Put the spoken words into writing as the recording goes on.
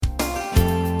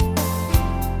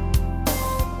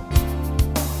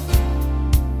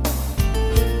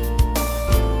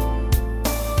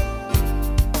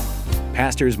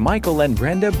Pastors Michael and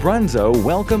Brenda Brunzo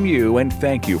welcome you and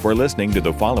thank you for listening to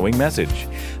the following message.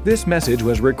 This message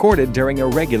was recorded during a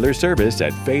regular service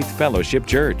at Faith Fellowship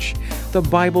Church. The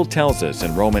Bible tells us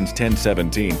in Romans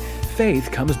 10:17, faith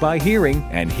comes by hearing,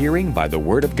 and hearing by the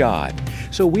Word of God.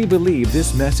 So we believe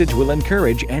this message will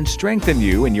encourage and strengthen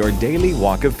you in your daily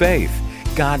walk of faith.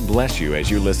 God bless you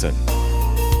as you listen.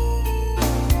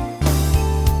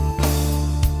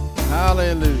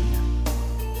 Hallelujah.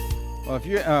 Well, if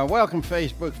you welcome,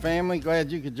 Facebook family.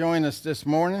 Glad you could join us this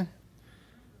morning.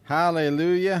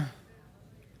 Hallelujah.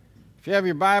 If you have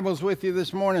your Bibles with you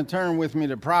this morning, turn with me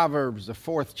to Proverbs, the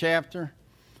 4th chapter.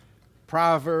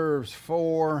 Proverbs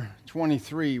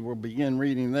 4:23. We'll begin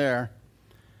reading there.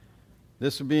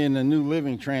 This will be in the New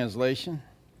Living Translation.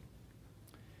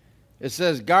 It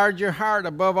says, "Guard your heart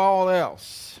above all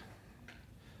else,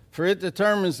 for it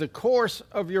determines the course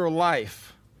of your life."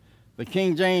 The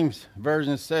King James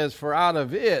Version says, "For out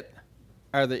of it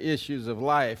are the issues of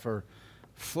life," or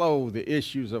flow the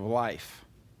issues of life.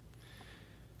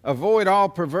 Avoid all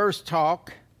perverse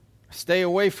talk. Stay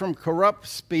away from corrupt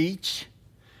speech.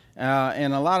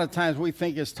 And a lot of times we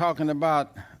think it's talking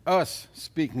about us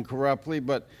speaking corruptly,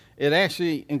 but it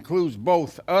actually includes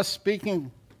both us speaking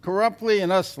corruptly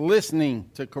and us listening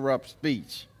to corrupt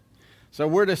speech. So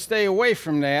we're to stay away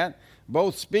from that,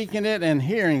 both speaking it and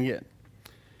hearing it.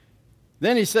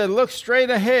 Then he said, look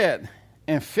straight ahead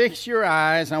and fix your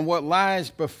eyes on what lies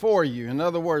before you. In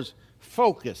other words,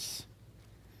 focus.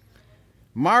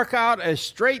 Mark out a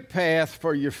straight path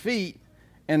for your feet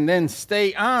and then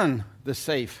stay on the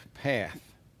safe path.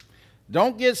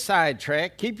 Don't get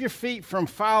sidetracked. Keep your feet from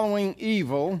following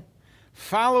evil.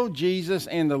 Follow Jesus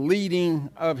and the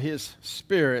leading of his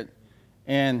Spirit,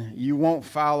 and you won't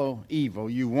follow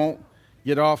evil. You won't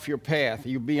get off your path.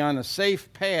 You'll be on a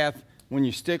safe path when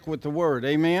you stick with the Word.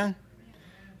 Amen?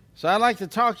 So I'd like to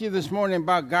talk to you this morning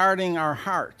about guarding our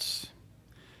hearts.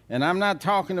 And I'm not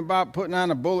talking about putting on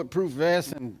a bulletproof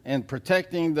vest and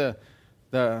protecting the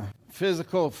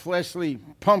physical fleshly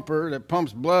pumper that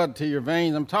pumps blood to your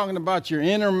veins. I'm talking about your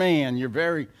inner man, your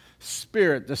very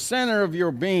spirit, the center of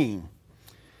your being.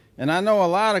 And I know a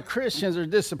lot of Christians are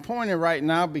disappointed right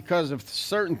now because of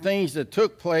certain things that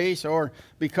took place or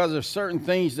because of certain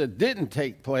things that didn't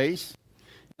take place.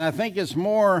 I think it's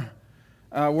we're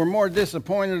more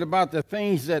disappointed about the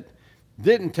things that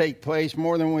didn't take place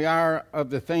more than we are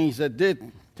of the things that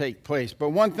did take place. But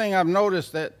one thing I've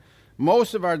noticed that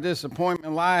most of our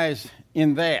disappointment lies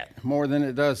in that more than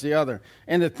it does the other.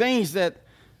 And the things that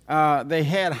they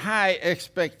had high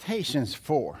expectations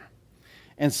for.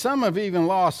 And some have even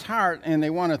lost heart and they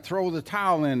want to throw the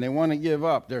towel in. They want to give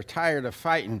up. They're tired of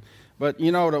fighting. But,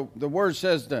 you know, the word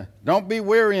says, don't be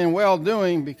weary in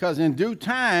well-doing, because in due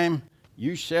time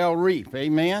you shall reap.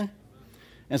 Amen?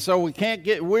 And so we can't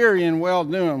get weary in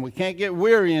well-doing. We can't get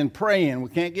weary in praying. We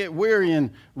can't get weary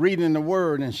in reading the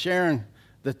Word and sharing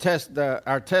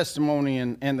our testimony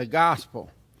and the gospel.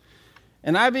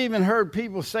 And I've even heard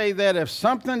people say that if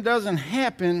something doesn't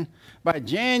happen by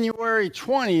January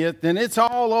 20th, then it's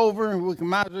all over. We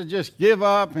might as well just give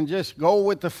up and just go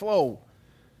with the flow.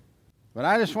 But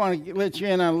I just want to let you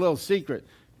in on a little secret.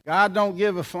 God don't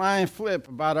give a flying flip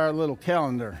about our little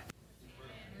calendar.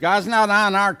 God's not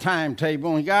on our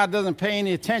timetable, and God doesn't pay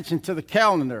any attention to the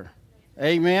calendar.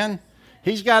 Amen?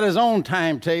 He's got his own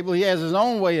timetable. He has his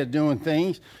own way of doing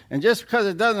things. And just because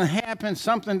it doesn't happen,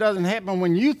 something doesn't happen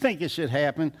when you think it should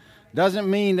happen, doesn't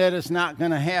mean that it's not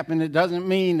going to happen. It doesn't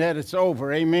mean that it's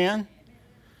over. Amen?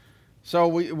 So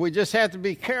we just have to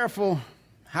be careful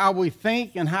how we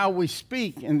think and how we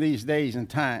speak in these days and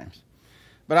times.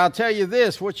 But I'll tell you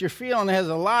this, what you're feeling has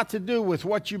a lot to do with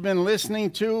what you've been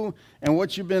listening to and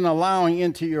what you've been allowing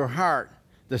into your heart,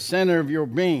 the center of your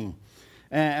being.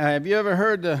 Have you ever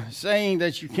heard the saying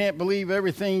that you can't believe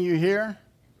everything you hear?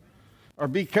 Or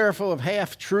be careful of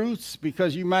half-truths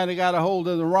because you might have got a hold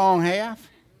of the wrong half?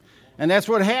 And that's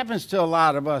what happens to a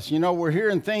lot of us. You know, we're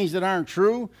hearing things that aren't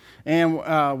true, and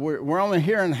we're only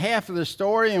hearing half of the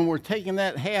story, and we're taking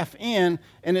that half in,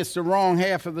 and it's the wrong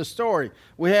half of the story.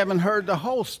 We haven't heard the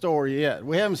whole story yet.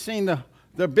 We haven't seen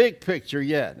the big picture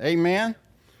yet. Amen?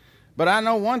 But I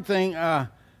know one thing.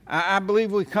 I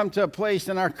believe we come to a place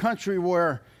in our country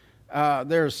where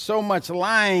there's so much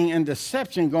lying and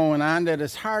deception going on that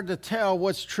it's hard to tell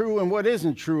what's true and what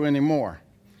isn't true anymore.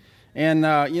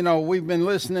 And, you know, we've been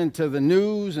listening to the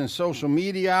news and social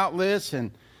media outlets,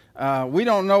 and we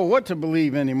don't know what to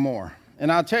believe anymore. And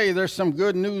I'll tell you, there's some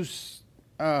good news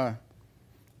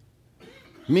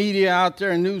media out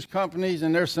there and news companies,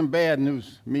 and there's some bad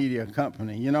news media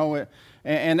company, you know.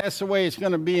 And that's the way it's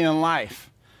going to be in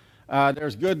life.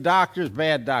 There's good doctors,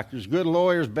 bad doctors, good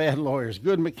lawyers, bad lawyers,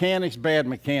 good mechanics, bad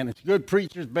mechanics, good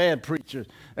preachers, bad preachers.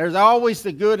 There's always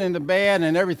the good and the bad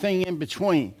and everything in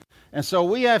between. And so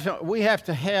we have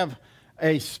to have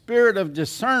a spirit of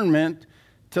discernment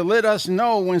to let us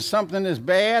know when something is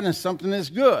bad and something is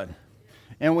good.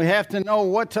 And we have to know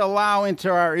what to allow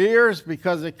into our ears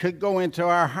because it could go into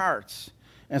our hearts.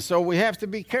 And so we have to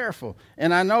be careful.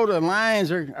 And I know the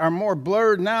lines are more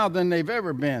blurred now than they've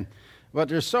ever been. But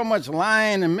there's so much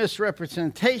lying and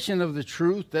misrepresentation of the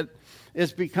truth that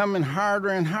it's becoming harder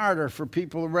and harder for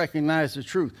people to recognize the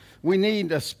truth. We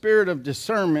need a spirit of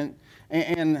discernment.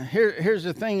 And here's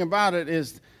the thing about it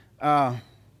is not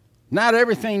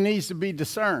everything needs to be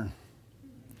discerned.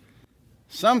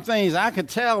 Some things I could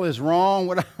tell is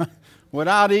wrong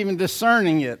without even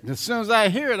discerning it. As soon as I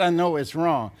hear it, I know it's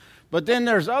wrong. But then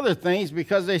there's other things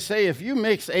because they say if you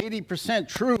mix 80%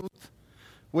 truth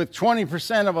with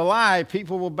 20% of a lie,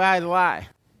 people will buy the lie.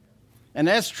 And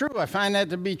that's true. I find that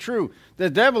to be true. The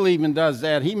devil even does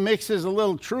that. He mixes a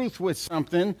little truth with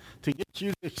something to get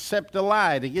you to accept the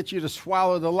lie, to get you to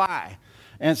swallow the lie.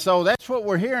 And so that's what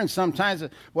we're hearing sometimes.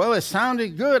 Well, it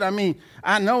sounded good. I mean,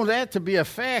 I know that to be a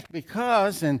fact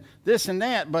because and this and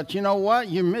that. But you know what?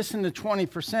 You're missing the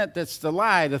 20% that's the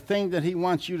lie, the thing that he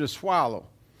wants you to swallow.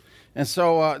 And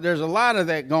so there's a lot of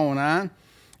that going on.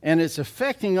 And it's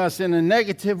affecting us in a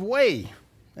negative way.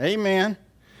 Amen.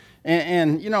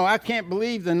 And, you know, I can't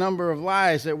believe the number of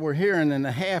lies that we're hearing and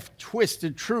the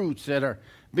half-twisted truths that are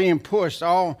being pushed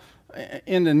all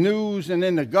in the news and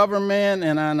in the government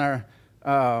and on our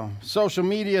social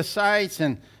media sites.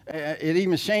 And it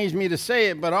even shames me to say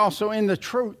it, but also in the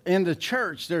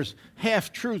church. There's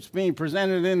half-truths being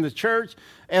presented in the church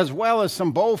as well as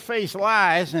some bold-faced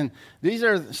lies. And these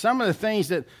are some of the things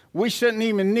that we shouldn't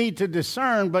even need to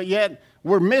discern, but yet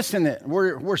we're missing it.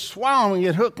 We're swallowing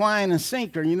it hook, line, and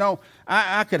sinker. You know,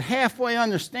 I could halfway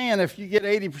understand if you get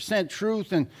 80%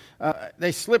 truth and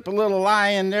they slip a little lie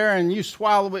in there and you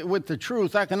swallow it with the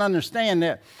truth. I can understand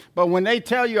that. But when they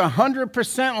tell you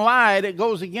 100% lie that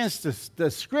goes against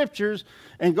the scriptures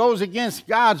and goes against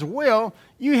God's will,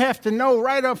 you have to know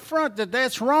right up front that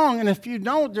that's wrong. And if you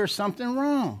don't, there's something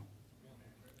wrong.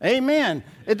 Amen.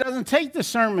 It doesn't take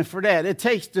discernment for that. It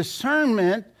takes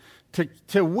discernment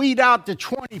to weed out the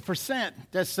 20%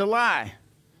 that's the lie.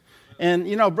 And,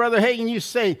 you know, Brother Hagin, you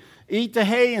say, eat the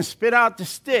hay and spit out the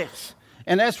sticks.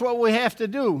 And that's what we have to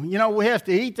do. You know, we have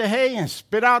to eat the hay and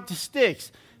spit out the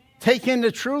sticks. Take in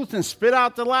the truth and spit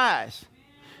out the lies.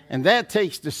 And that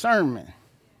takes discernment.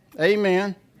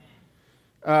 Amen.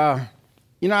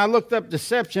 You know, I looked up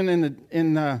deception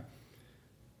in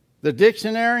the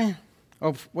dictionary.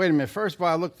 Oh, wait a minute. First of all,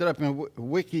 I looked it up in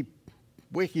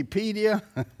Wikipedia.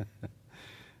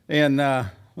 And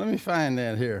let me find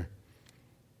that here,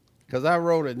 because I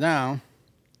wrote it down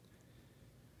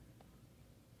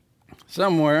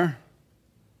somewhere.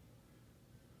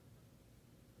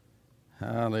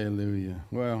 Hallelujah.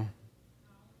 Well,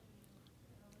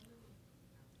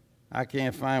 I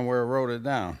can't find where I wrote it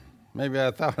down. Maybe I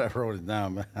thought I wrote it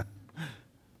down.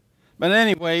 But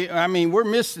anyway, I mean, we're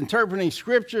misinterpreting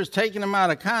scriptures, taking them out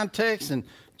of context and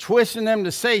twisting them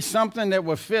to say something that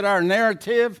would fit our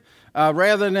narrative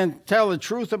rather than tell the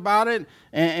truth about it.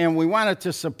 And we want it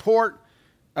to support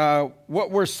what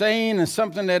we're saying and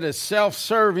something that is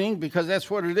self-serving, because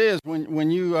that's what it is. When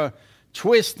you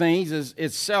twist things,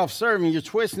 it's self-serving. You're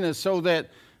twisting it so that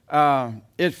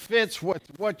it fits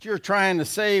what you're trying to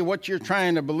say, what you're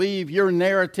trying to believe, your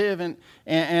narrative. And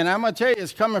I'm going to tell you,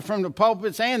 it's coming from the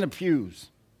pulpits and the pews.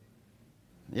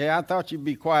 Yeah, I thought you'd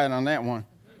be quiet on that one.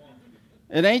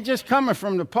 It ain't just coming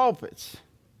from the pulpits.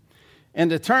 And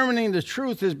determining the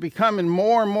truth is becoming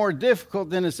more and more difficult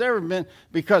than it's ever been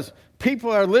because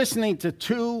people are listening to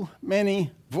too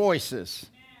many voices.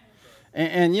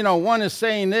 And you know, one is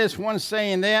saying this, one is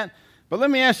saying that. But let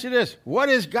me ask you this. What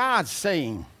is God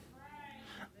saying?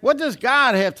 What does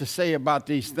God have to say about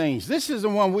these things? This is the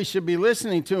one we should be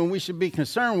listening to and we should be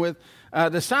concerned with.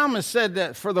 The psalmist said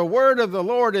that for the word of the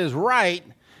Lord is right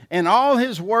and all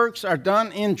his works are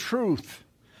done in truth.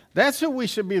 That's who we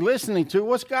should be listening to.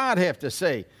 What's God have to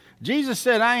say? Jesus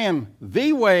said, I am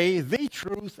the way, the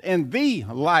truth, and the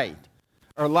light,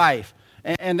 or life.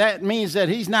 And that means that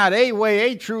he's not a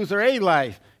way, a truth, or a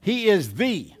life. He is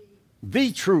the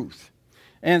truth.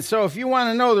 And so if you want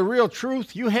to know the real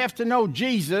truth, you have to know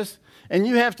Jesus, and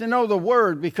you have to know the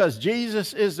Word, because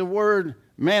Jesus is the Word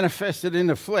manifested in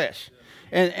the flesh.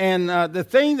 And the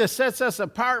thing that sets us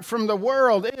apart from the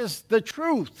world is the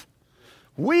truth.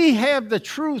 We have the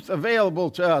truth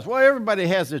available to us. Well, everybody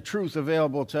has the truth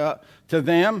available to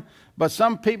them, but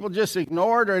some people just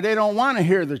ignore it or they don't want to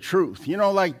hear the truth. You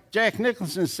know, like Jack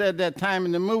Nicholson said that time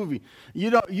in the movie,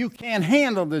 you can't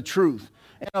handle the truth.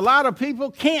 And a lot of people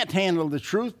can't handle the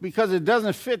truth because it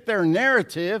doesn't fit their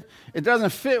narrative. It doesn't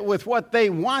fit with what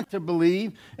they want to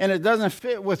believe, and it doesn't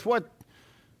fit with what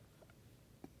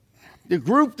the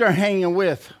group they're hanging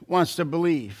with wants to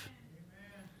believe.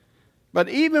 But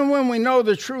even when we know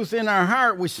the truth in our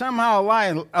heart, we somehow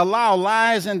allow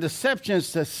lies and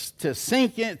deceptions to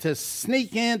sink in, to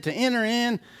sneak in, to enter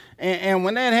in. And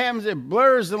when that happens, it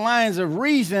blurs the lines of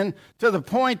reason to the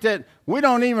point that we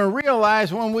don't even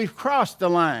realize when we've crossed the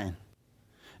line.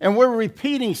 And we're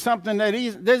repeating something that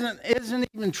isn't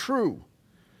even true.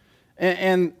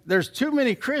 And there's too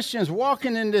many Christians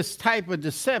walking in this type of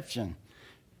deception.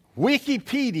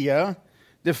 Wikipedia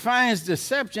defines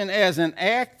deception as an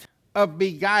act of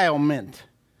beguilement,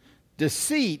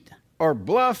 deceit, or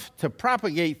bluff to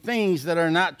propagate things that are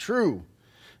not true.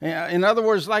 In other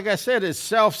words, like I said, it's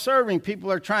self-serving.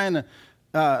 People are trying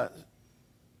to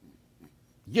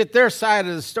get their side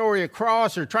of the story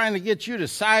across, or trying to get you to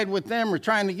side with them, or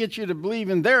trying to get you to believe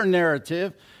in their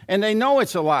narrative, and they know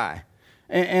it's a lie.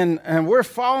 And we're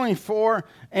falling for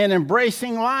and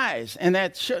embracing lies, and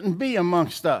that shouldn't be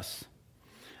amongst us.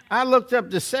 I looked up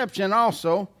deception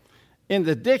also in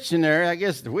the dictionary. I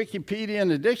guess the Wikipedia and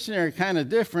the dictionary are kind of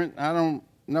different. I don't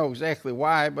know exactly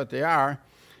why, but they are.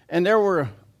 And there were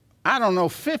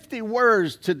 50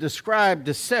 words to describe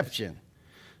deception.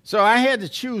 So I had to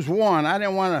choose one. I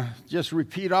didn't want to just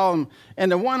repeat all of them.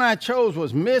 And the one I chose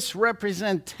was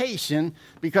misrepresentation,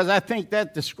 because I think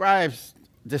that describes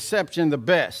deception the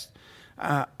best.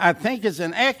 I think it's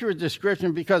an accurate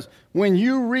description because when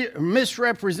you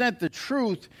misrepresent the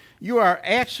truth, you are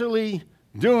actually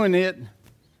doing it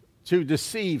to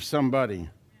deceive somebody.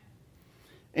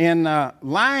 And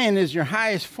lying is your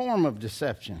highest form of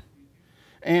deception.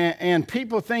 And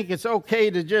people think it's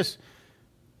okay to just,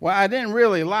 well, I didn't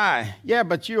really lie. Yeah,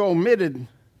 but you omitted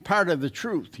part of the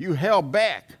truth. You held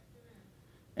back.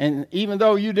 And even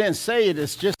though you didn't say it,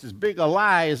 it's just as big a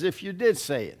lie as if you did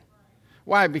say it.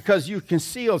 Why? Because you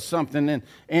concealed something.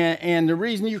 And the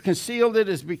reason you concealed it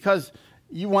is because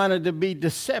you wanted to be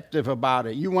deceptive about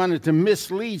it. You wanted to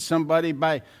mislead somebody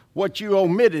by what you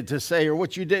omitted to say or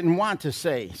what you didn't want to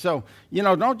say. So,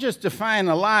 don't just define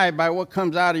a lie by what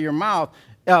comes out of your mouth.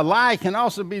 A lie can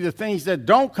also be the things that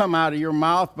don't come out of your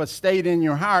mouth but stayed in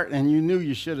your heart and you knew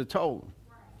you should have told them.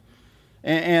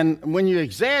 And when you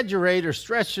exaggerate or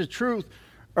stretch the truth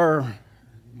or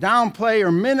downplay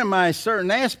or minimize certain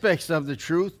aspects of the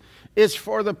truth, it's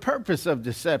for the purpose of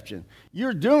deception.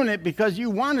 You're doing it because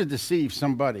you want to deceive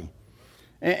somebody.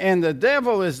 And the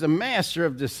devil is the master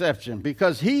of deception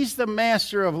because he's the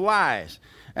master of lies.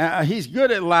 He's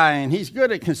good at lying. He's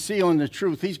good at concealing the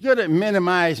truth. He's good at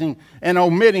minimizing and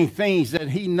omitting things that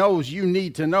he knows you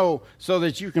need to know so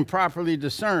that you can properly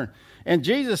discern. And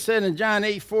Jesus said in John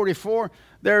 8:44,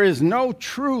 there is no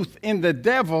truth in the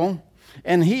devil,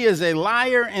 and he is a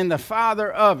liar and the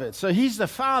father of it. So he's the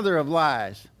father of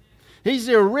lies. He's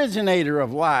the originator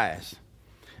of lies.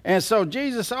 And so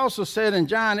Jesus also said in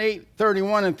John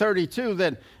 8:31 and 32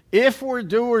 that if we're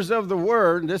doers of the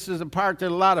word, this is the part that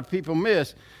a lot of people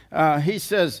miss, he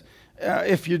says,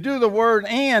 if you do the word,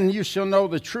 and you shall know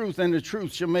the truth, and the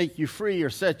truth shall make you free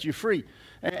or set you free.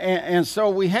 And so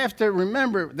we have to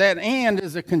remember that and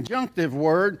is a conjunctive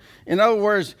word. In other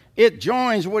words, it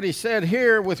joins what he said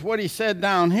here with what he said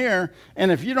down here.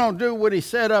 And if you don't do what he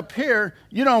said up here,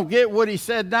 you don't get what he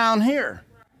said down here.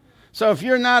 So if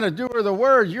you're not a doer of the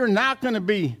word, you're not going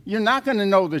to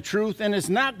know the truth, and it's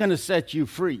not going to set you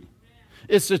free.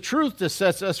 It's the truth that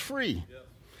sets us free.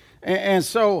 And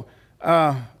so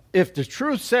if the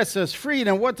truth sets us free,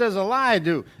 then what does a lie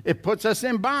do? It puts us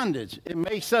in bondage. It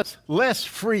makes us less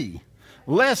free,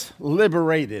 less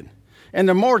liberated. And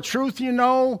the more truth you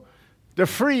know, the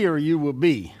freer you will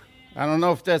be. I don't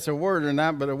know if that's a word or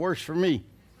not, but it works for me.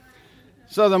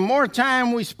 So the more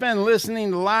time we spend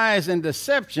listening to lies and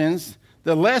deceptions,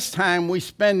 the less time we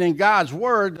spend in God's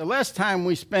word, the less time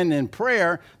we spend in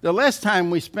prayer, the less time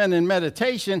we spend in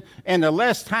meditation, and the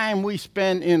less time we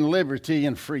spend in liberty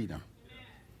and freedom.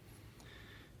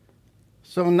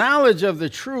 So knowledge of the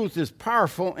truth is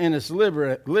powerful and it's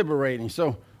liberating.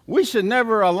 So we should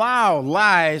never allow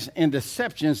lies and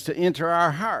deceptions to enter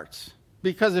our hearts,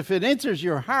 because if it enters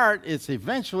your heart, it's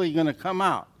eventually going to come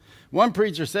out. One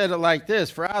preacher said it like this: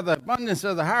 for out of the abundance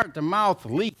of the heart, the mouth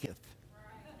leaketh.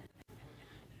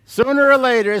 Sooner or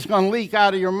later, it's going to leak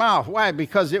out of your mouth. Why?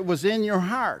 Because it was in your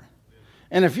heart.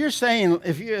 And if you're saying,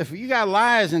 if you got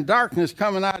lies and darkness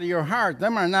coming out of your heart,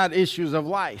 them are not issues of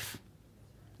life.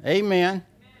 Amen.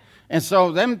 And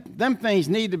so them things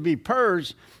need to be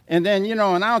purged. And then,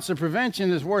 an ounce of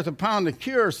prevention is worth a pound of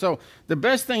cure. So the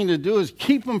best thing to do is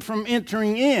keep them from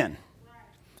entering in.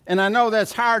 And I know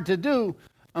that's hard to do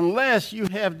unless you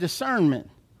have discernment,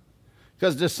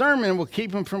 because discernment will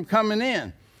keep them from coming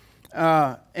in.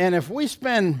 And if we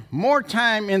spend more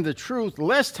time in the truth,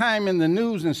 less time in the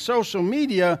news and social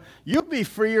media, you'll be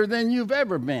freer than you've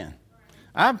ever been.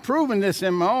 I've proven this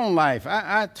in my own life.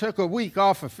 I took a week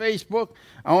off of Facebook.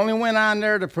 I only went on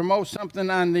there to promote something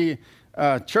on the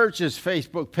church's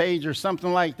Facebook page or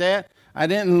something like that. I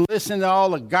didn't listen to all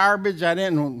the garbage. I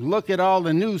didn't look at all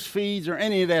the news feeds or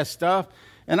any of that stuff.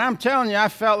 And I'm telling you, I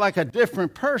felt like a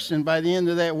different person by the end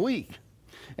of that week.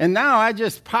 And now I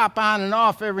just pop on and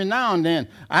off every now and then.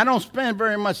 I don't spend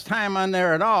very much time on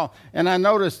there at all. And I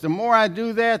notice the more I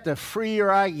do that, the freer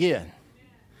I get.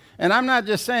 And I'm not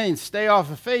just saying stay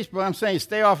off of Facebook. I'm saying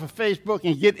stay off of Facebook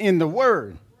and get in the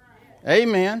Word.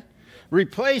 Amen.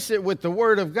 Replace it with the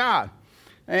Word of God.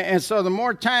 And so the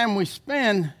more time we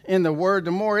spend in the Word,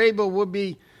 the more able we'll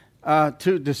be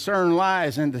to discern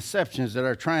lies and deceptions that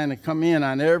are trying to come in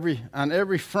on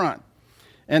every front.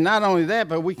 And not only that,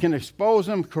 but we can expose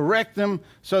them, correct them,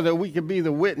 so that we can be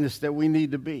the witness that we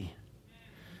need to be.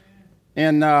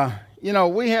 And,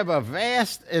 we have a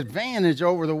vast advantage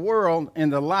over the world in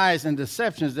the lies and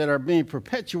deceptions that are being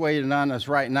perpetuated on us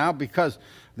right now, because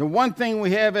the one thing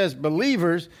we have as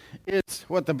believers is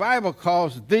what the Bible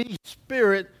calls the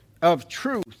Spirit of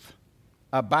truth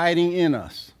abiding in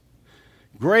us.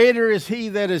 Greater is he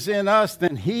that is in us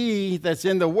than he that's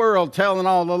in the world telling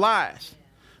all the lies.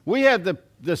 We have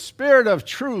the Spirit of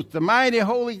truth, the mighty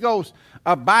Holy Ghost,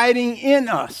 abiding in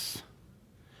us.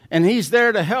 And he's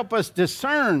there to help us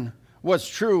discern what's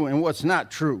true and what's not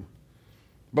true.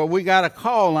 But we got to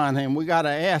call on him. We got to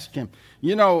ask him.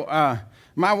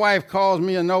 My wife calls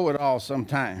me a know-it-all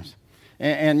sometimes.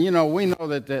 And we know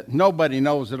that nobody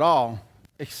knows it all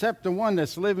except the one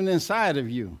that's living inside of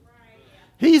you.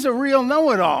 He's a real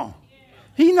know-it-all.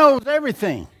 He knows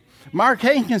everything. Mark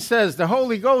Hankins says the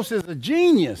Holy Ghost is a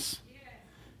genius,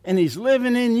 and he's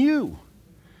living in you.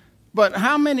 But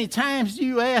how many times do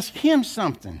you ask him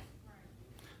something?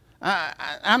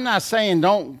 I'm not saying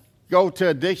don't go to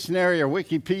a dictionary or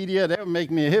Wikipedia. That would make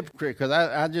me a hypocrite, because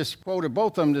I just quoted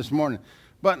both of them this morning.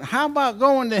 But how about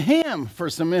going to him for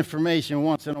some information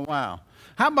once in a while?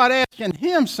 How about asking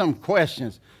him some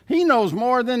questions? He knows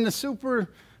more than the super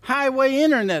highway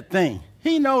internet thing.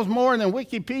 He knows more than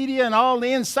Wikipedia and all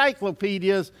the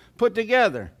encyclopedias put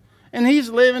together. And he's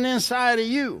living inside of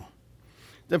you.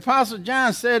 The Apostle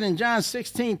John said in John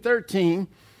 16:13,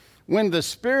 when the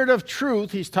Spirit of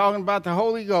truth, he's talking about the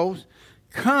Holy Ghost,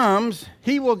 comes,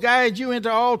 he will guide you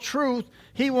into all truth.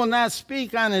 He will not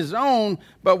speak on his own,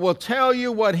 but will tell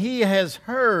you what he has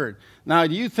heard. Now,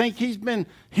 do you think he's been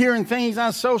hearing things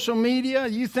on social media?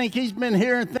 You think he's been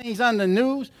hearing things on the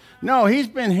news? No, he's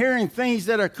been hearing things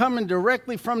that are coming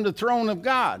directly from the throne of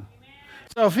God.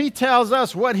 So if he tells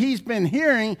us what he's been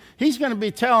hearing, he's going to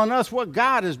be telling us what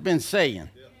God has been saying.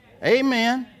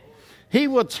 Amen. He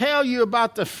will tell you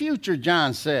about the future,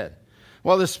 John said.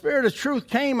 Well, the Spirit of truth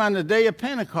came on the day of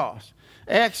Pentecost.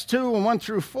 Acts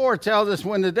 2:1-4 tells us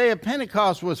when the day of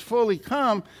Pentecost was fully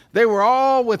come, they were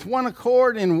all with one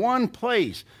accord in one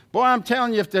place. Boy, I'm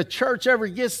telling you, if the church ever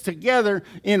gets together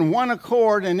in one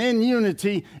accord and in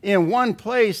unity in one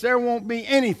place, there won't be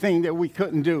anything that we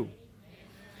couldn't do.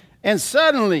 And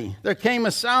suddenly there came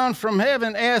a sound from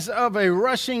heaven as of a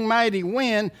rushing mighty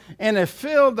wind, and it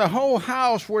filled the whole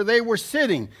house where they were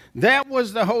sitting. That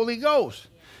was the Holy Ghost.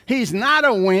 He's not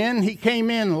a wind. He came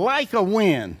in like a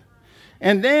wind.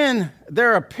 And then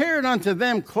there appeared unto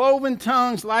them cloven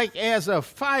tongues like as of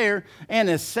fire, and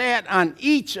it sat on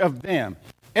each of them.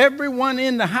 Everyone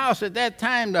in the house at that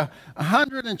time, the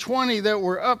 120 that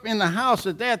were up in the house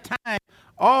at that time,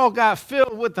 all got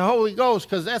filled with the Holy Ghost,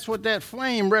 because that's what that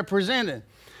flame represented.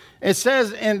 It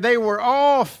says, and they were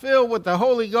all filled with the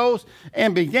Holy Ghost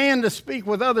and began to speak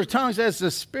with other tongues as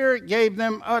the Spirit gave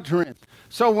them utterance.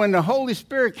 So when the Holy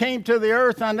Spirit came to the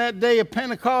earth on that day of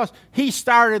Pentecost, he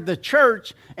started the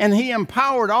church, and he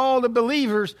empowered all the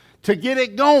believers to get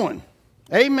it going.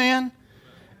 Amen.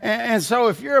 And so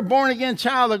if you're a born-again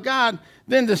child of God,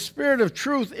 then the Spirit of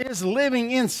truth is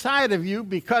living inside of you,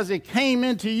 because it came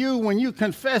into you when you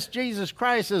confessed Jesus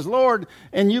Christ as Lord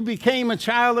and you became a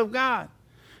child of God.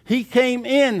 He came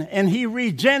in and he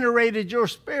regenerated your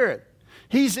spirit.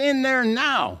 He's in there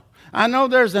now. I know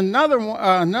there's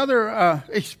another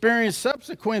experience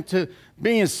subsequent to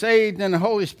being saved and the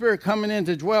Holy Spirit coming in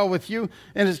to dwell with you,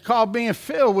 and it's called being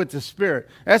filled with the Spirit.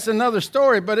 That's another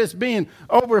story, but it's being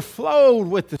overflowed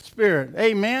with the Spirit.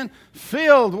 Amen?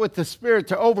 Filled with the Spirit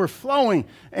to overflowing.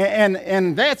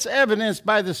 And that's evidenced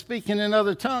by the speaking in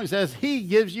other tongues as He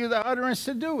gives you the utterance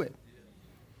to do it.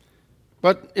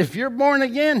 But if you're born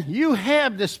again, you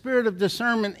have the spirit of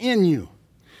discernment in you.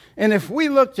 And if we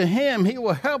look to Him, He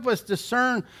will help us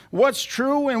discern what's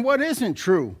true and what isn't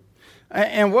true,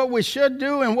 and what we should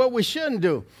do and what we shouldn't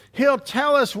do. He'll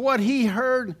tell us what He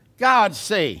heard God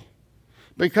say,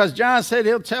 because John said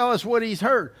He'll tell us what He's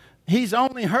heard. He's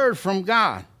only heard from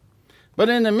God. But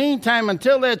in the meantime,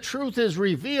 until that truth is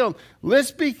revealed,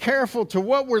 let's be careful to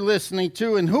what we're listening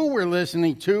to and who we're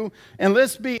listening to, and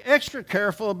let's be extra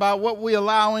careful about what we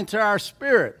allow into our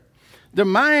spirit. The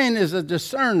mind is a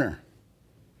discerner,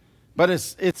 but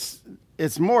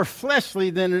it's more fleshly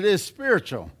than it is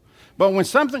spiritual. But when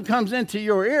something comes into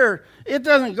your ear, it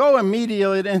doesn't go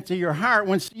immediately into your heart.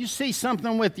 When you see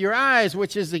something with your eyes,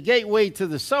 which is the gateway to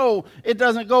the soul, it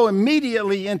doesn't go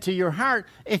immediately into your heart.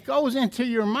 It goes into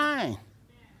your mind.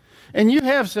 And you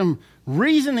have some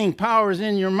reasoning powers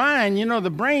in your mind. You know,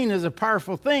 the brain is a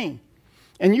powerful thing.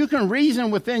 And you can reason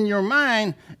within your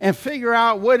mind and figure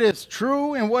out what is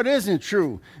true and what isn't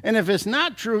true. And if it's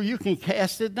not true, you can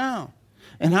cast it down.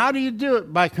 And how do you do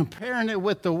it? By comparing it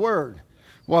with the Word.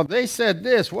 Well, they said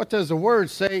this. What does the Word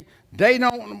say? They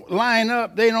don't line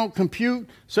up. They don't compute.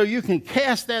 So you can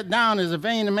cast that down as a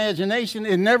vain imagination.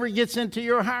 It never gets into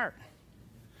your heart.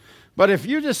 But if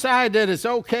you decide that it's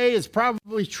okay, it's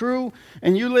probably true,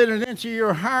 and you let it into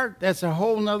your heart, that's a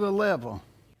whole nother level.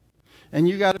 And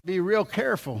you got to be real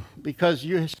careful, because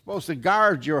you're supposed to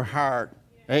guard your heart.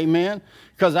 Amen?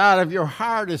 Because out of your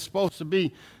heart is supposed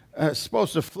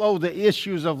to flow the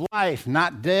issues of life,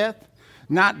 not death,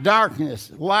 not darkness,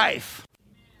 life.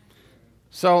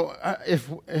 So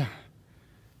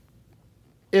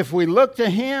if we look to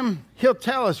Him, He'll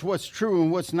tell us what's true and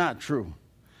what's not true.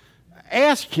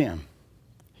 Ask Him.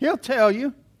 He'll tell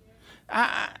you.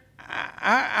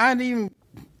 I'd even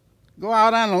go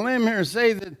out on a limb here and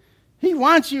say that He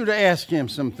wants you to ask Him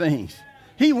some things.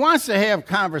 He wants to have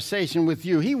conversation with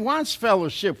you. He wants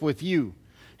fellowship with you.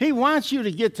 He wants you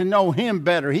to get to know Him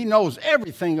better. He knows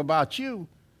everything about you.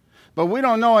 But we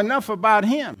don't know enough about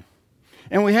Him.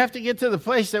 And we have to get to the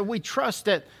place that we trust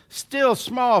that still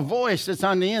small voice that's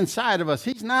on the inside of us.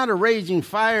 He's not a raging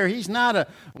fire. He's not a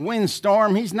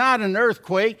windstorm. He's not an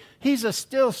earthquake. He's a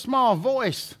still small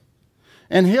voice.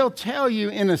 And He'll tell you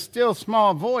in a still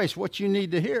small voice what you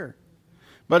need to hear.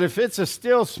 But if it's a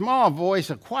still small voice,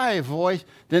 a quiet voice,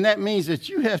 then that means that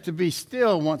you have to be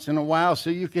still once in a while so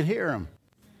you can hear Him.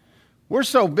 We're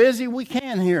so busy we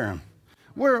can't hear Him.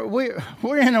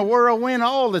 We're in a whirlwind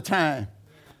all the time.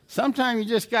 Sometimes you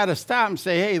just got to stop and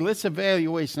say, hey, let's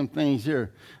evaluate some things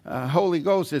here. Holy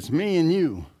Ghost, it's me and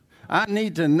you. I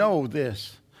need to know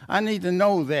this. I need to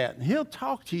know that. He'll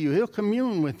talk to you. He'll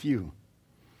commune with you.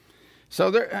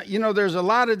 So there's a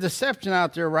lot of deception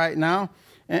out there right now.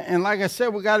 And like I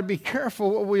said, we got to be careful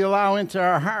what we allow into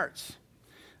our hearts.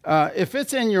 If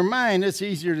it's in your mind, it's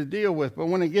easier to deal with. But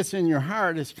when it gets in your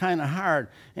heart, it's kind of hard.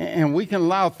 And we can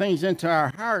allow things into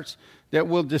our hearts that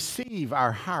will deceive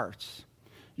our hearts.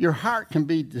 Your heart can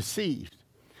be deceived.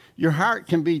 Your heart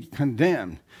can be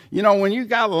condemned. You know, when you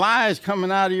got lies coming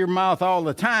out of your mouth all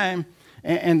the time,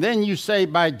 and then you say,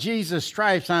 by Jesus'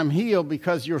 stripes I'm healed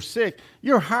because you're sick,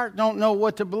 your heart don't know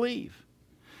what to believe.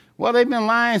 Well, they've been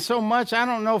lying so much, I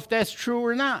don't know if that's true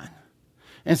or not.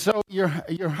 And so your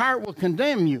heart will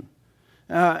condemn you.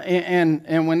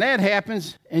 And when that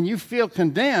happens and you feel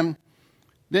condemned,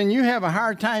 then you have a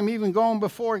hard time even going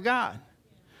before God.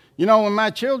 You know, when my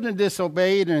children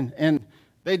disobeyed and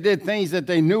they did things that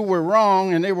they knew were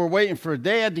wrong and they were waiting for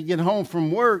Dad to get home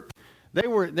from work, they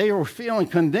were feeling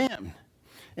condemned.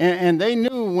 And they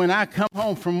knew when I come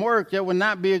home from work, that would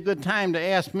not be a good time to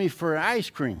ask me for ice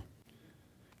cream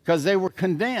because they were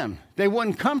condemned. They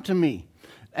wouldn't come to me.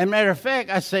 As a matter of fact,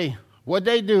 I say, what'd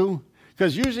they do?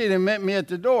 Because usually they met me at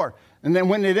the door. And then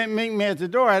when they didn't meet me at the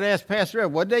door, I'd ask Pastor Ed,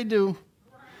 what'd they do?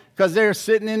 Because they're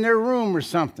sitting in their room or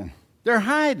something. They're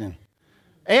hiding.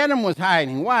 Adam was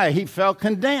hiding. Why? He felt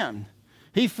condemned.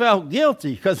 He felt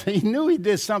guilty because he knew he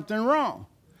did something wrong.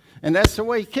 And that's the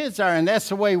way kids are, and that's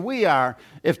the way we are.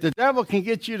 If the devil can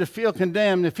get you to feel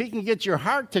condemned, if he can get your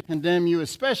heart to condemn you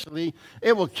especially,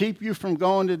 it will keep you from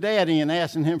going to Daddy and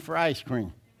asking him for ice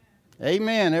cream.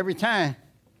 Amen, every time.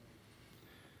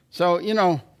 So, you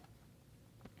know,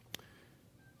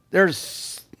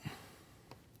 there's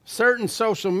certain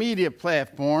social media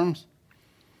platforms,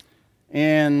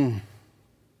 And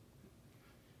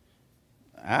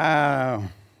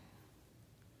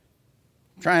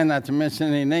trying not to mention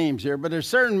any names here, but there's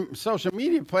certain social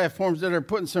media platforms that are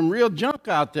putting some real junk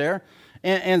out there,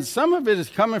 and some of it is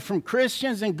coming from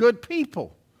Christians and good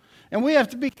people. And we have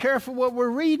to be careful what we're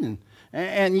reading.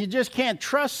 And you just can't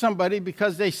trust somebody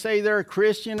because they say they're a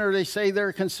Christian or they say they're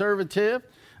a conservative.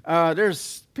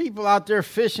 There's people out there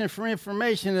fishing for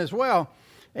information as well.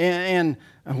 And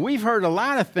we've heard a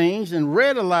lot of things and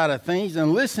read a lot of things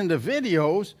and listened to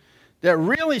videos that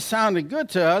really sounded good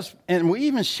to us, and we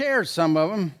even shared some of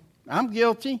them. I'm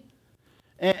guilty.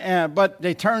 But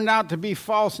they turned out to be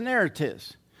false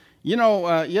narratives. You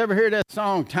know, you ever hear that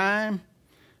song, Time?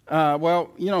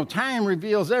 Well, you know, time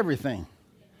reveals everything.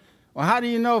 Well, how do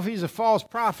you know if he's a false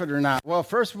prophet or not? Well,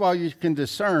 first of all, you can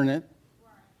discern it.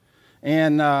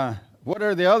 And what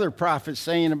are the other prophets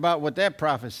saying about what that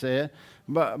prophet said?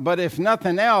 But if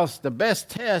nothing else, the best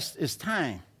test is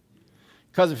time.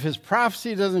 Because if his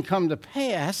prophecy doesn't come to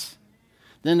pass,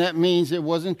 then that means it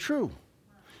wasn't true.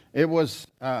 It was,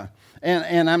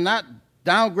 and I'm not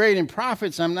downgrading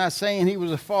prophets. I'm not saying he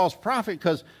was a false prophet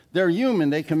because they're human.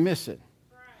 They can miss it.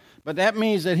 But that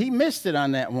means that he missed it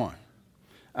on that one.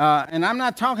 And I'm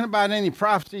not talking about any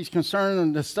prophecies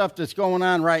concerning the stuff that's going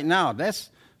on right now. That's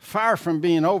far from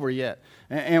being over yet.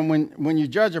 And when you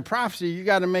judge a prophecy, you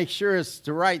got to make sure it's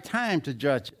the right time to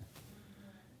judge it.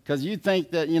 Because you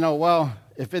think that, you know, well,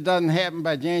 if it doesn't happen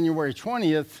by January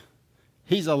 20th,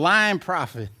 he's a lying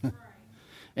prophet. Right.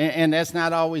 and that's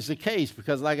not always the case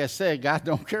because, like I said, God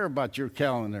don't care about your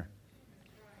calendar.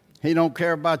 He don't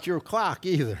care about your clock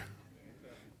either.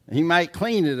 He might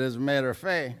clean it, as a matter of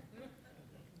fact.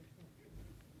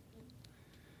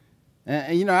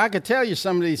 And, you know, I could tell you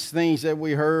some of these things that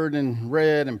we heard and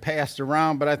read and passed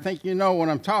around, but I think you know what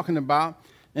I'm talking about,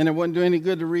 and it wouldn't do any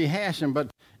good to rehash them. But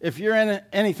if you're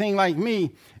anything like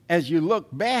me, as you look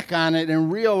back on it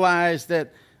and realize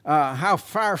that how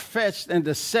far-fetched and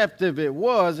deceptive it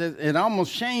was, it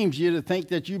almost shames you to think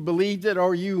that you believed it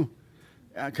or you,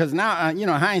 because now, you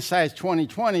know, hindsight's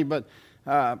 20/20, but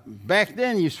back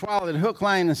then you swallowed hook,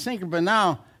 line, and sinker, but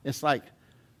now it's like,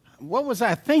 what was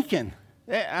I thinking?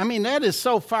 I mean, that is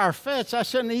so far-fetched, I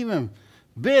shouldn't even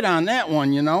bid on that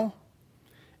one, you know.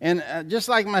 And just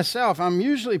like myself, I'm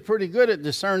usually pretty good at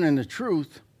discerning the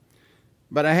truth.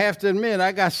 But I have to admit,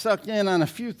 I got sucked in on a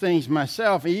few things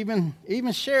myself, even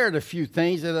shared a few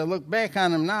things that I look back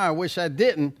on them now. I wish I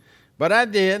didn't, but I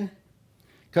did,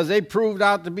 because they proved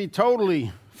out to be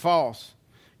totally false.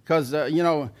 Because, you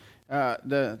know,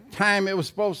 the time it was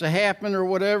supposed to happen or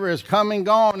whatever is come and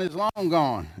gone, is long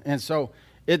gone. And so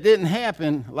it didn't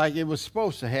happen like it was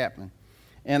supposed to happen.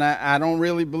 And I don't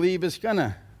really believe it's going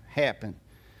to happen.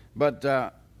 But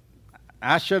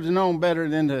I should have known better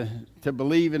than to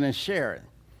believe it and share it.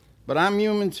 But I'm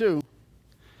human too.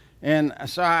 And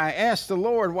so I asked the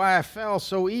Lord why I fell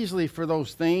so easily for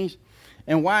those things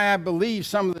and why I believe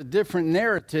some of the different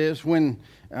narratives when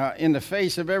in the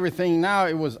face of everything now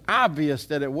it was obvious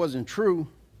that it wasn't true.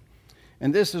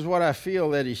 And this is what I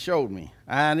feel that he showed me.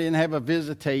 I didn't have a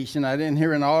visitation. I didn't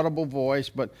hear an audible voice,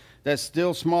 but that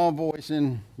still small voice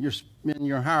in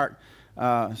your heart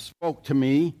spoke to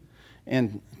me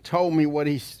and told me what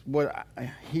he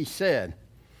said.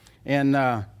 And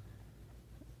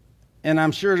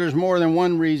I'm sure there's more than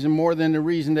one reason, more than the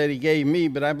reason that he gave me,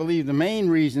 but I believe the main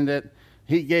reason that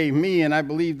he gave me, and I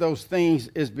believe those things,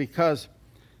 is because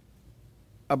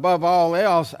above all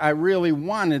else, I really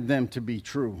wanted them to be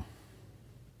true.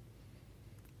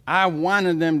 I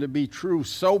wanted them to be true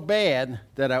so bad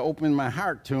that I opened my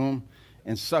heart to them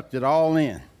and sucked it all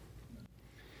in.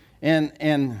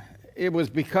 And it was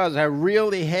because I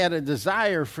really had a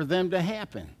desire for them to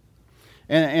happen.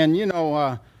 And you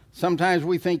know, sometimes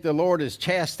we think the Lord is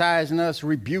chastising us,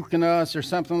 rebuking us, or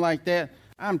something like that.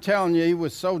 I'm telling you, he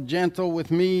was so gentle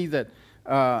with me that,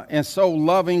 and so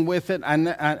loving with it.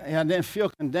 I didn't feel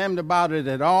condemned about it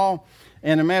at all.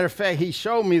 And as a matter of fact, he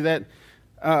showed me that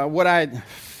what I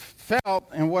felt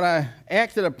and what I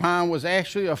acted upon was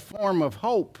actually a form of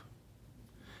hope.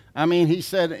 I mean, he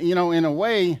said, you know, in a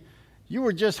way, you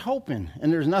were just hoping,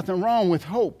 and there's nothing wrong with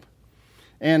hope.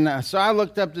 And so I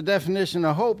looked up the definition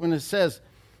of hope, and it says,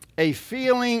 a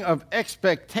feeling of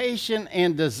expectation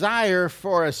and desire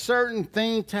for a certain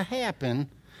thing to happen,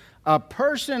 a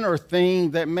person or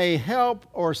thing that may help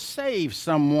or save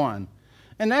someone.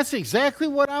 And that's exactly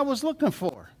what I was looking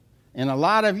for. And a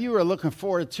lot of you are looking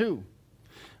for it too.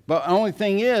 But the only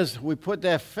thing is, we put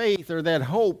that faith or that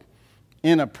hope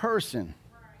in a person.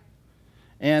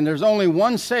 And there's only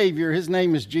one Savior. His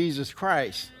name is Jesus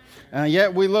Christ.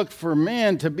 Yet we look for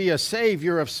men to be a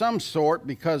Savior of some sort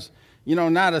because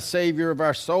not a Savior of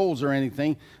our souls or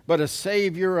anything, but a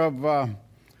Savior of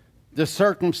the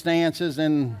circumstances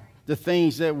and the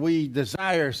things that we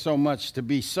desire so much to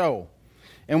be so.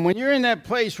 And when you're in that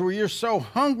place where you're so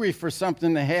hungry for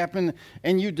something to happen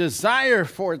and you desire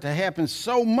for it to happen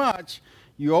so much,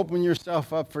 you open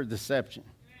yourself up for deception.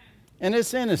 And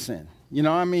it's innocent.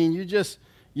 You're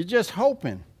just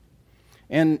hoping.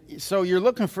 And so you're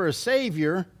looking for a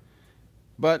Savior,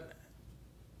 but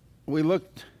we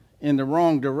looked in the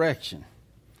wrong direction.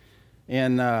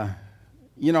 And,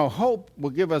 hope will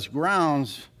give us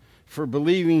grounds for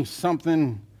believing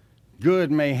something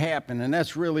good may happen. And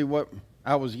that's really what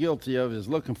I was guilty of, is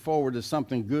looking forward to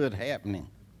something good happening.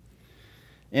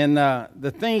 And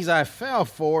the things I fell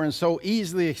for and so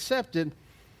easily accepted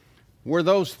were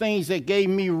those things that gave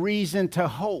me reason to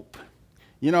hope.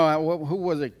 Who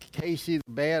was it? Casey,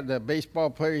 the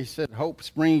baseball player, he said, hope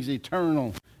springs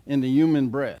eternal in the human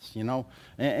breast,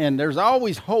 And there's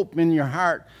always hope in your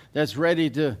heart that's ready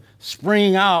to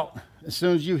spring out as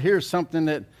soon as you hear something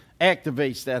that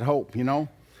activates that hope,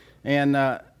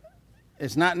 And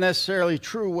it's not necessarily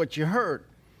true what you heard.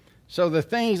 So the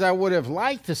things I would have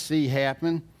liked to see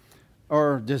happen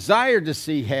or desired to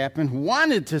see happen,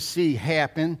 wanted to see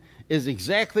happen, is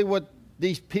exactly what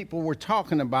these people were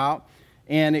talking about.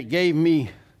 And it gave me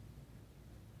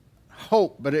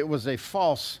hope, but it was a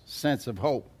false sense of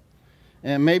hope.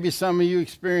 And maybe some of you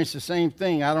experienced the same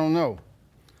thing. I don't know.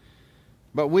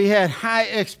 But we had high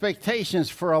expectations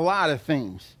for a lot of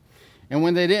things. And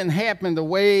when they didn't happen the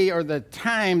way or the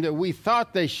time that we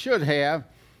thought they should have,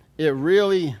 it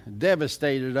really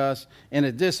devastated us and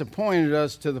it disappointed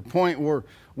us to the point where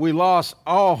we lost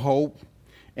all hope.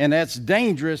 And that's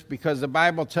dangerous because the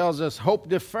Bible tells us hope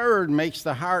deferred makes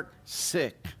the heart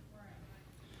sick.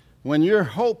 When your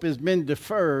hope has been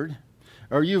deferred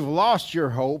or you've lost your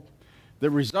hope, the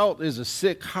result is a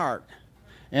sick heart.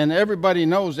 And everybody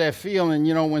knows that feeling,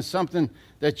 when something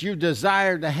that you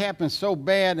desired to happen so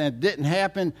bad and it didn't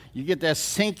happen, you get that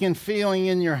sinking feeling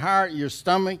in your heart, your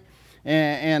stomach.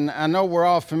 And I know we're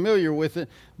all familiar with it,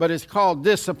 but it's called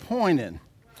disappointed.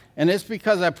 And it's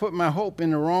because I put my hope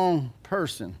in the wrong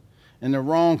person, in the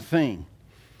wrong thing.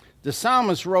 The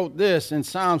psalmist wrote this in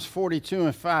Psalms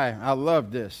 42:5. I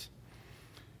love this.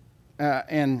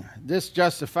 And this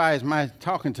justifies my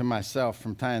talking to myself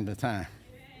from time to time.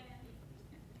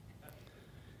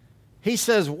 He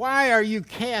says, "Why are you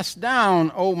cast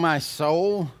down, O my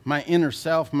soul, my inner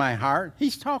self, my heart?"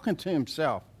 He's talking to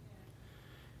himself.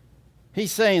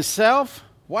 He's saying, "Self,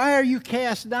 why are you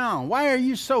cast down? Why are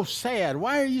you so sad?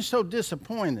 Why are you so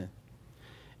disappointed?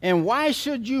 And why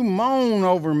should you moan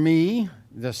over me?"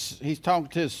 He's talking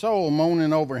to his soul,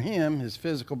 moaning over him, his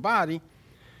physical body.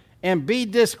 "And be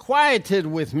disquieted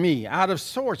with me, out of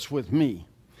sorts with me."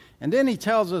 And then he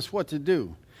tells us what to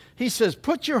do. He says,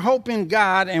 "Put your hope in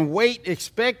God and wait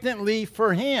expectantly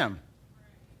for him."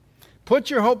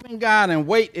 Put your hope in God and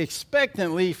wait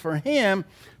expectantly for him,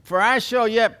 for I shall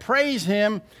yet praise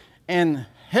him, and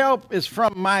help is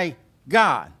from my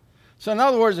God. So in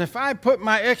other words, if I put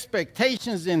my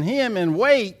expectations in him and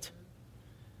wait,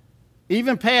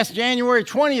 even past January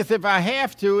 20th if I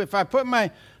have to, if I put my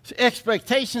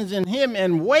expectations in him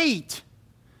and wait,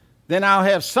 then I'll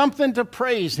have something to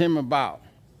praise him about.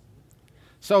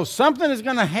 So something is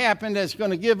going to happen that's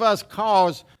going to give us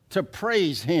cause to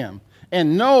praise him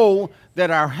and know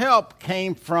that our help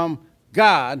came from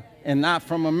God and not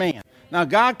from a man. Now,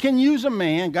 God can use a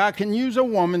man. God can use a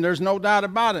woman. There's no doubt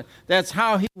about it. That's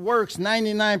how he works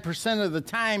 99% of the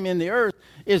time in the earth,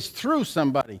 is through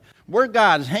somebody. We're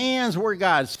God's hands. We're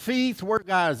God's feet. We're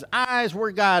God's eyes.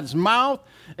 We're God's mouth.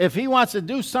 If he wants to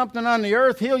do something on the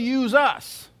earth, he'll use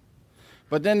us.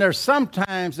 But then there's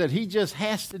sometimes that he just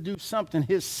has to do something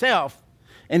himself,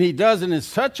 and he does it in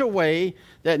such a way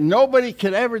that nobody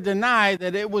could ever deny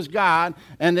that it was God,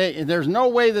 and there's no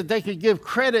way that they could give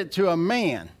credit to a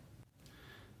man.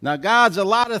 Now, God's a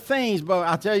lot of things, but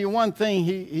I'll tell you one thing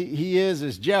he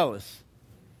is jealous.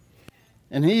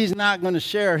 And he's not going to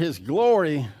share his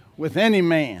glory with any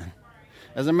man.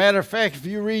 As a matter of fact, if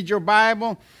you read your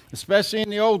Bible, especially in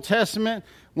the Old Testament,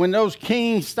 when those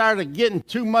kings started getting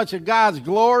too much of God's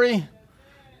glory,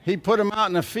 he put them out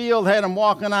in the field, had them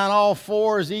walking on all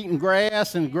fours, eating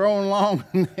grass and growing long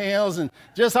nails and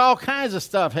just all kinds of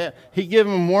stuff. He gave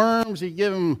them worms. He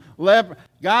gave them leper.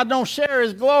 God don't share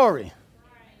his glory.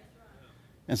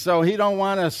 And so he don't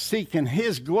want us seeking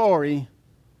his glory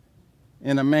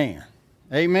in a man.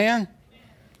 Amen?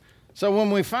 So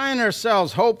when we find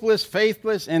ourselves hopeless,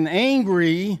 faithless, and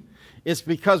angry, it's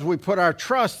because we put our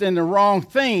trust in the wrong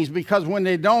things. Because when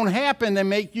they don't happen, they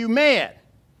make you mad.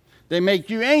 They make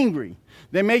you angry.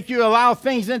 They make you allow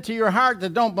things into your heart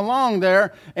that don't belong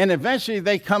there, and eventually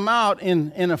they come out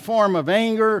in a form of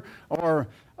anger or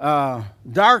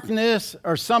darkness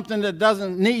or something that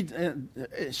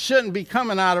it shouldn't be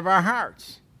coming out of our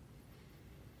hearts.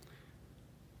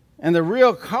 And the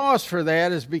real cause for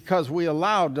that is because we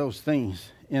allowed those things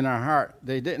in our heart.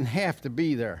 They didn't have to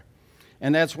be there.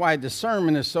 And that's why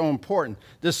discernment is so important.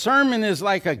 Discernment is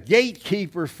like a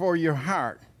gatekeeper for your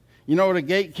heart. You know what a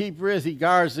gatekeeper is? He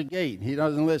guards the gate. He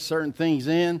doesn't let certain things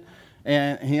in,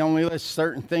 and he only lets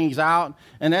certain things out.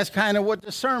 And that's kind of what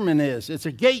discernment is. It's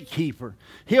a gatekeeper.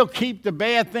 He'll keep the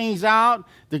bad things out,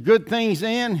 the good things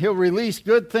in. He'll release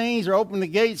good things or open the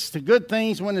gates to good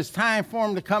things when it's time for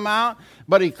them to come out.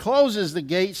 But he closes the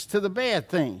gates to the bad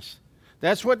things.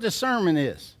 That's what discernment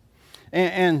is.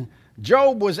 And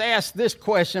Job was asked this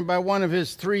question by one of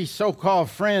his 3 so-called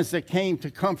friends that came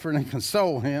to comfort and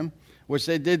console him, which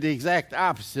they did the exact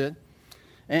opposite.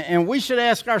 And we should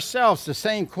ask ourselves the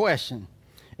same question.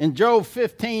 In Job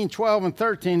 15, 12, and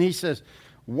 13, he says,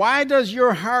 "Why does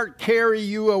your heart carry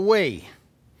you away?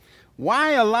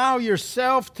 Why allow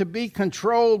yourself to be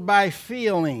controlled by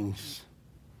feelings?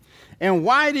 And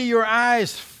why do your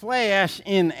eyes flash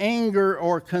in anger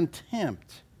or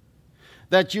contempt?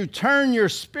 That you turn your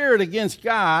spirit against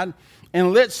God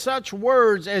and let such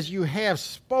words as you have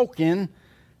spoken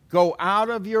go out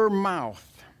of your mouth."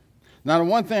 Now, the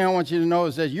one thing I want you to know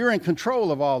is that you're in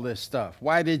control of all this stuff.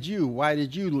 Why did you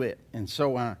let? And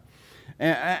so on.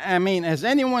 I mean, has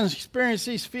anyone experienced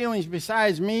these feelings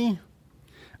besides me?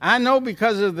 I know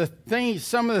because of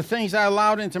some of the things I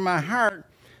allowed into my heart,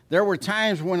 there were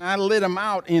times when I let them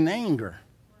out in anger.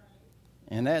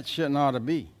 And that shouldn't ought to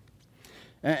be.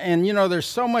 And you know, there's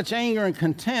so much anger and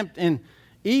contempt and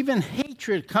even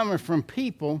hatred coming from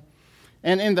people.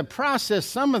 And in the process,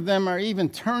 some of them are even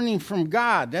turning from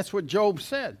God. That's what Job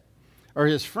said, or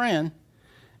his friend.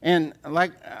 And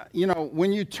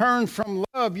when you turn from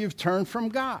love, you've turned from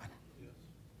God.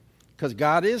 Because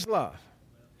God is love.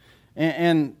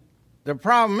 And the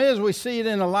problem is we see it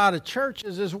in a lot of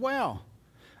churches as well.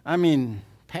 I mean,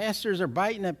 pastors are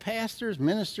biting at pastors.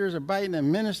 Ministers are biting at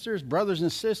ministers. Brothers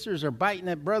and sisters are biting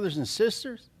at brothers and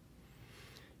sisters.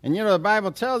 And you know, the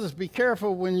Bible tells us be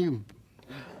careful when you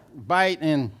bite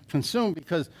and consume,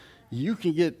 because you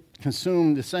can get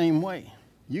consumed the same way.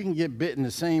 You can get bitten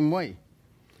the same way.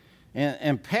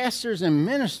 And pastors and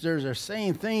ministers are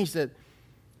saying things that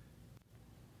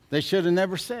they should have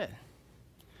never said.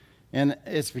 And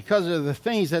it's because of the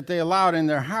things that they allowed in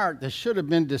their heart that should have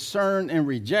been discerned and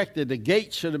rejected. The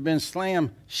gate should have been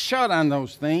slammed shut on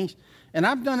those things. And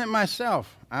I've done it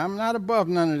myself. I'm not above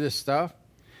none of this stuff.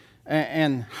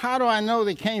 And how do I know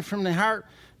they came from the heart?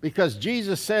 Because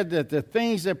Jesus said that the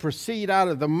things that proceed out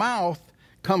of the mouth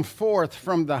come forth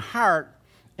from the heart,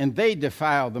 and they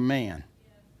defile the man.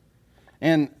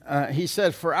 And he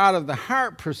said, for out of the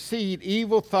heart proceed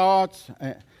evil thoughts,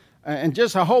 and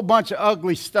just a whole bunch of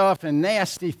ugly stuff and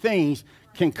nasty things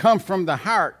can come from the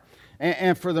heart.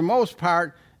 And for the most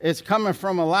part, it's coming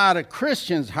from a lot of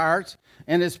Christians' hearts,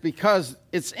 and it's because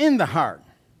it's in the heart.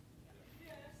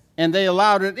 And they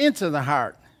allowed it into the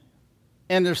heart.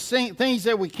 And there's things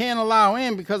that we can't allow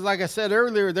in because, like I said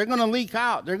earlier, they're going to leak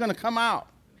out. They're going to come out.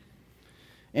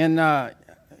 And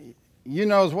you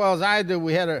know as well as I do,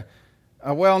 we had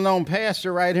a well-known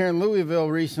pastor right here in Louisville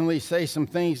recently say some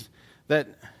things that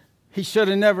he should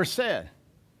have never said.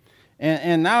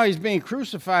 And now he's being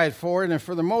crucified for it. And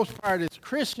for the most part, it's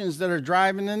Christians that are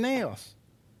driving the nails.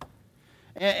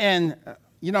 And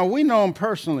you know, we know him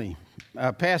personally.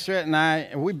 Pastor Ed and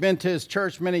I, we've been to his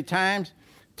church many times.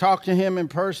 Talk to him in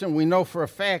person. We know for a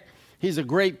fact he's a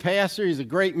great pastor. He's a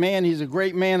great man. He's a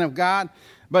great man of God.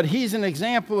 But he's an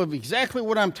example of exactly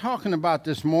what I'm talking about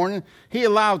this morning. He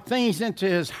allowed things into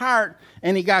his heart,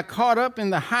 and he got caught up in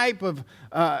the hype of,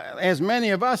 as many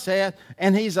of us have,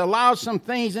 and he's allowed some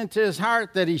things into his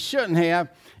heart that he shouldn't have,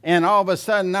 and all of a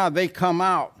sudden now they come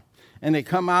out. And they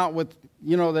come out with,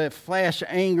 you know, that flash of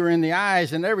anger in the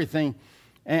eyes and everything.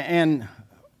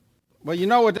 Well, you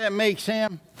know what that makes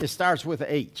him? It starts with an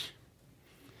H.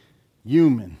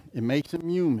 Human. It makes him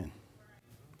human.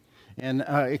 And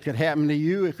it could happen to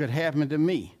you. It could happen to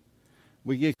me.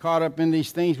 We get caught up in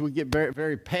these things. We get very,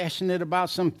 very passionate about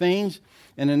some things.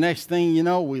 And the next thing you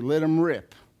know, we let them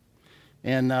rip.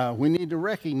 And we need to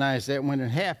recognize that when it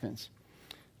happens.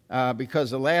 Because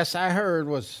the last I heard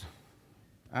was,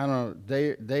 I don't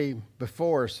know, day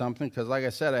before or something. Because like I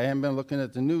said, I haven't been looking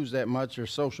at the news that much or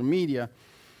social media.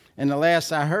 And the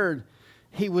last I heard,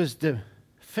 he was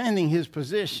defending his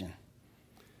position.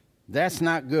 That's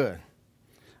not good.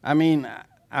 I mean,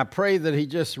 I pray that he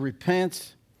just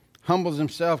repents humbles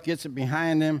himself, gets it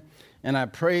behind him, and I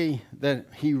pray that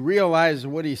he realizes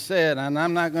what he said. And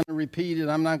I'm not going to repeat it.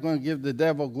 I'm not going to give the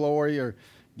devil glory or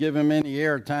give him any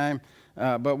airtime.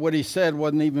 But what he said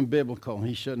wasn't even biblical.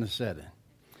 He shouldn't have said it.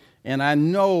 And I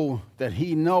know that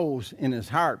he knows in his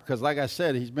heart, because like I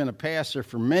said, he's been a pastor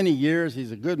for many years.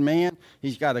 He's a good man.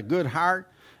 He's got a good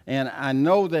heart. And I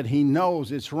know that he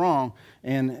knows it's wrong.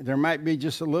 And there might be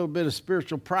just a little bit of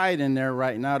spiritual pride in there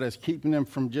right now that's keeping him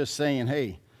from just saying,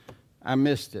 hey, I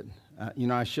missed it.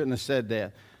 I shouldn't have said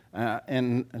that.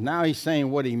 And now he's saying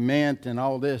what he meant and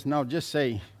all this. No, just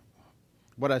say,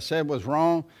 what I said was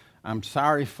wrong. I'm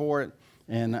sorry for it.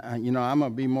 And, I'm going to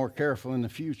be more careful in the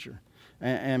future.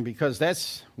 And because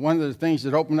that's one of the things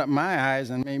that opened up my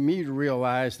eyes and made me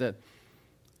realize that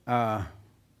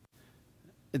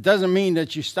it doesn't mean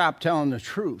that you stop telling the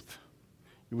truth.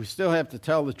 We still have to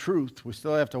tell the truth. We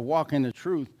still have to walk in the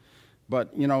truth.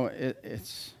 But,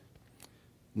 it's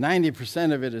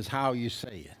 90% of it is how you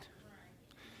say it.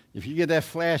 If you get that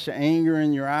flash of anger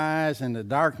in your eyes and the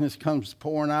darkness comes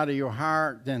pouring out of your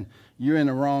heart, then you're in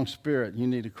the wrong spirit. You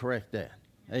need to correct that.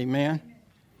 Amen?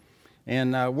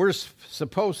 And we're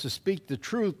supposed to speak the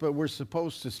truth, but we're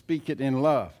supposed to speak it in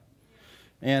love.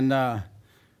 And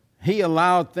he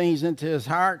allowed things into his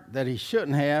heart that he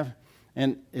shouldn't have,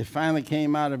 and it finally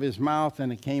came out of his mouth,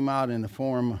 and it came out in the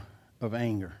form of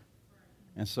anger.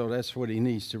 And so that's what he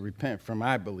needs to repent from,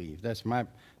 I believe. That's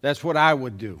what I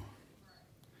would do.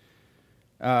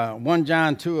 1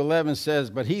 John 2:11 says,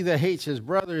 "But he that hates his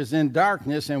brother is in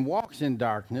darkness and walks in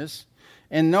darkness,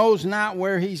 and knows not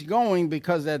where he's going,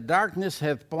 because that darkness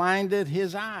hath blinded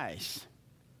his eyes."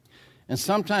 And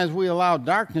sometimes we allow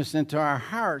darkness into our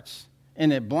hearts,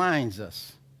 and it blinds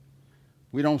us.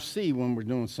 We don't see when we're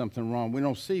doing something wrong. We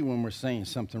don't see when we're saying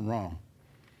something wrong.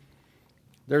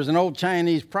 There's an old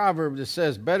Chinese proverb that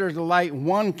says, better to light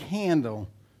one candle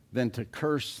than to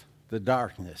curse the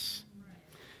darkness.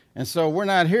 And so we're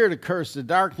not here to curse the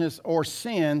darkness or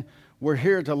sin. We're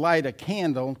here to light a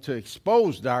candle to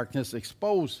expose darkness,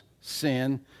 expose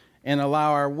sin, and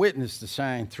allow our witness to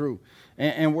shine through.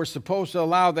 And we're supposed to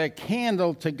allow that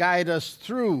candle to guide us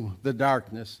through the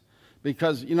darkness,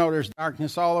 because, there's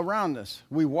darkness all around us.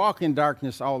 We walk in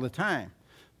darkness all the time,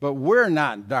 but we're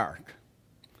not dark.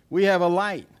 We have a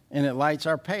light, and it lights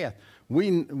our path. We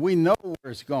know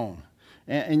where it's going.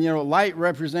 And light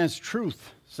represents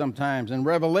truth sometimes and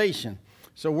revelation.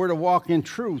 So we're to walk in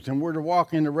truth, and we're to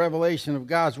walk in the revelation of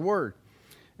God's word.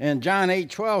 And John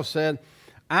 8:12 said,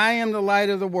 I am the light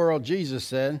of the world, Jesus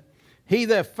said. He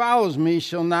that follows me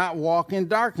shall not walk in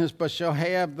darkness, but shall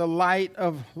have the light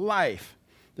of life.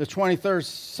 The 23rd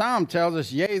Psalm tells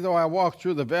us, yea, though I walk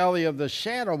through the valley of the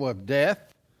shadow of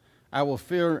death, I will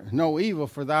fear no evil,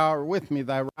 for thou art with me,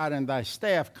 thy rod and thy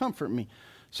staff comfort me.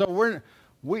 So we're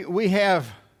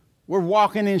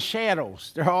walking in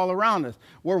shadows. They're all around us.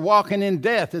 We're walking in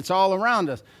death. It's all around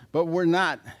us. But we're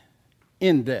not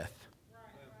in death.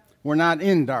 We're not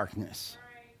in darkness.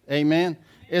 Amen?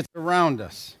 It's around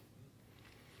us.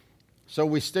 So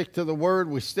we stick to the Word.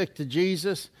 We stick to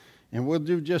Jesus. And we'll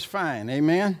do just fine.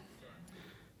 Amen?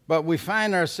 But we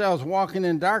find ourselves walking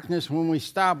in darkness when we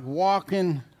stop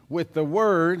walking with the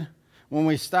Word, when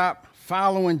we stop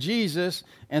following Jesus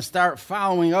and start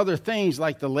following other things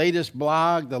like the latest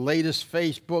blog, the latest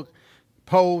Facebook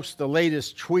post, the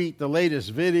latest tweet, the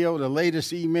latest video, the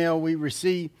latest email we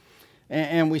receive.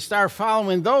 And we start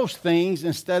following those things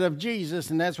instead of Jesus,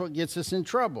 and that's what gets us in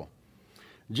trouble.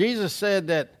 Jesus said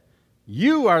that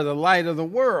you are the light of the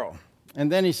world. And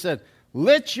then he said,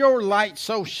 let your light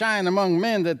so shine among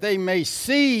men that they may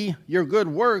see your good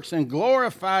works and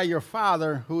glorify your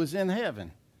Father who is in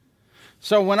heaven.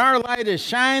 So when our light is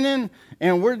shining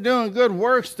and we're doing good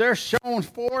works, they're showing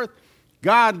forth,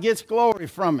 God gets glory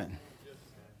from it.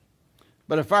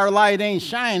 But if our light ain't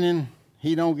shining,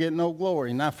 he don't get no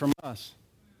glory, not from us.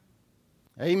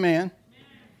 Amen.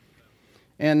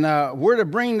 And we're to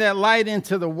bring that light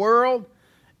into the world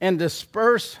and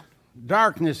disperse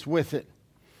darkness with it.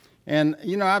 And,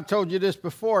 I've told you this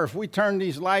before. If we turned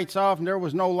these lights off and there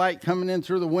was no light coming in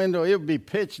through the window, it would be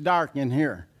pitch dark in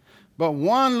here. But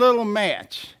one little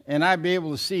match, and I'd be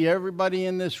able to see everybody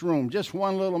in this room. Just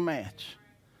one little match.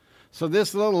 So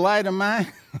this little light of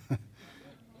mine,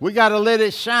 we got to let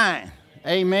it shine.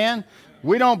 Amen?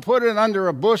 We don't put it under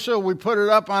a bushel. We put it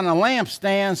up on a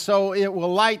lampstand so it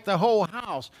will light the whole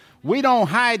house. We don't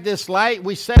hide this light.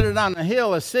 We set it on a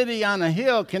hill. A city on a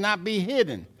hill cannot be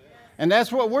hidden. And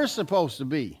that's what we're supposed to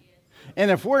be.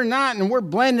 And if we're not, and we're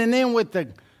blending in with the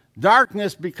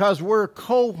darkness because we're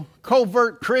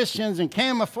covert Christians and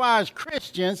camouflage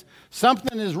Christians,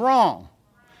 something is wrong.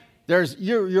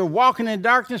 You're walking in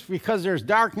darkness because there's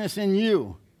darkness in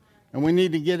you, and we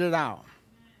need to get it out.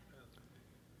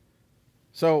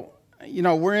 So,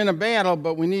 we're in a battle,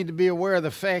 but we need to be aware of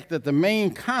the fact that the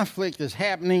main conflict is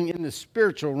happening in the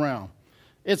spiritual realm.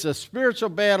 It's a spiritual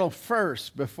battle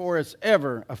first before it's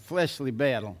ever a fleshly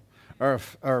battle or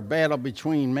a battle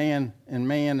between man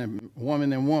and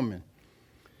woman.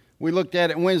 We looked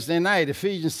at it Wednesday night,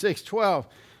 Ephesians 6:12.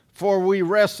 For we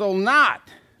wrestle not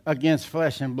against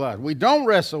flesh and blood. We don't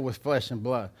wrestle with flesh and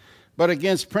blood, but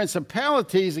against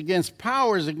principalities, against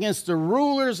powers, against the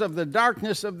rulers of the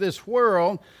darkness of this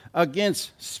world,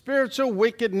 against spiritual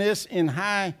wickedness in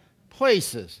high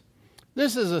places.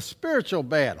 This is a spiritual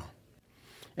battle.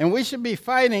 And we should be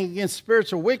fighting against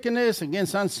spiritual wickedness,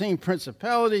 against unseen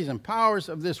principalities and powers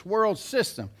of this world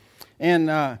system.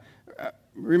 And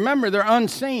remember, they're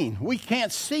unseen. We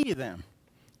can't see them,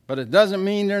 but it doesn't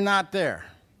mean they're not there.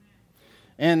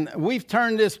 And we've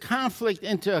turned this conflict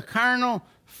into a carnal,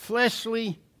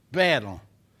 fleshly battle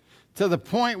to the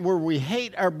point where we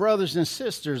hate our brothers and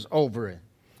sisters over it.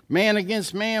 Man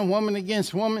against man, woman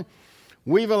against woman.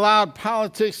 We've allowed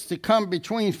politics to come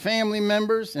between family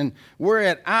members, and we're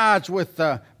at odds with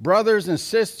brothers and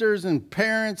sisters and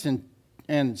parents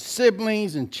and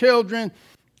siblings and children,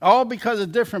 all because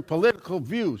of different political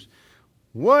views.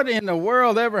 What in the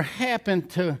world ever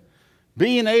happened to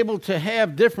being able to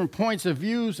have different points of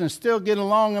views and still get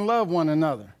along and love one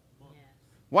another?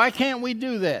 Why can't we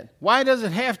do that? Why does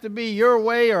it have to be your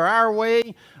way or our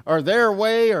way or their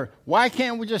way? Or why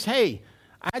can't we just, hey,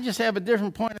 I just have a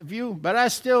different point of view, but I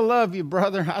still love you,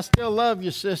 brother. I still love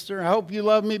you, sister. I hope you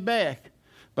love me back.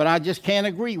 But I just can't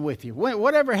agree with you.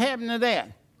 Whatever happened to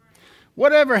that?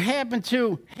 Whatever happened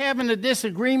to having a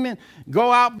disagreement,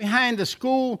 go out behind the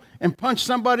school and punch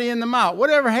somebody in the mouth?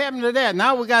 Whatever happened to that?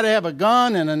 Now we got to have a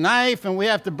gun and a knife, and we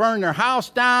have to burn their house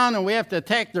down, and we have to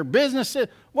attack their businesses.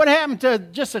 What happened to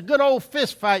just a good old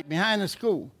fist fight behind the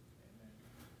school?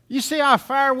 You see how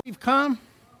far we've come?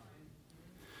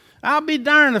 I'll be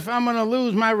darned if I'm going to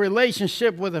lose my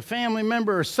relationship with a family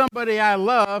member or somebody I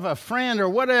love, a friend or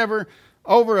whatever,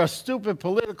 over a stupid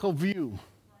political view.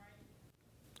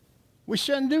 We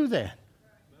shouldn't do that.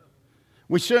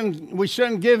 We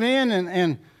shouldn't give in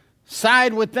and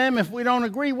side with them if we don't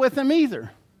agree with them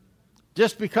either.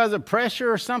 Just because of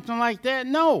pressure or something like that.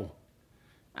 No.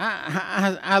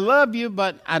 I love you,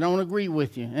 but I don't agree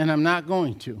with you, and I'm not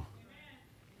going to.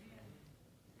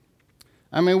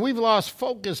 I mean, we've lost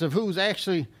focus of who's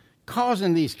actually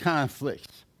causing these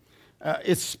conflicts.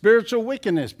 It's spiritual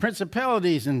wickedness,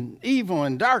 principalities, and evil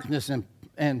and darkness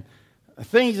and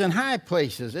things in high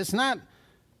places. It's not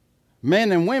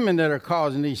men and women that are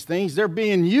causing these things. They're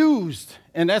being used,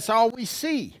 and that's all we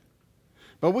see.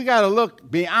 But we got to look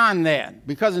beyond that,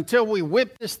 because until we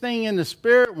whip this thing in the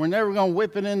spirit, we're never going to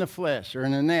whip it in the flesh or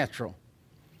in the natural.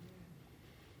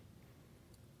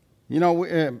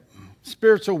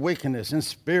 Spiritual wickedness and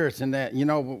spirits and that,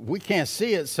 we can't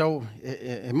see it, so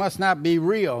it must not be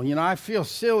real. I feel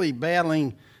silly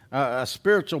battling a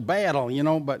spiritual battle,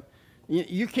 but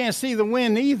you can't see the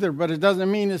wind either, but it doesn't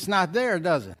mean it's not there,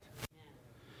 does it?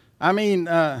 I mean,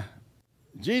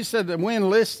 Jesus said the wind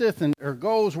listeth or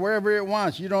goes wherever it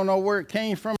wants. You don't know where it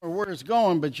came from or where it's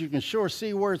going, but you can sure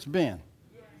see where it's been.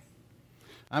 Yes.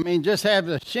 I mean, just have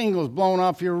the shingles blown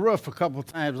off your roof a couple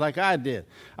times like I did.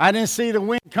 I didn't see the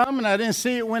wind coming. I didn't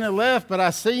see it when it left, but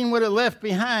I seen what it left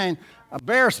behind,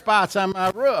 bare spots on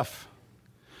my roof.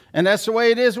 And that's the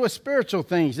way it is with spiritual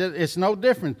things. It's no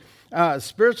different.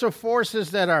 Spiritual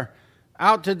forces that are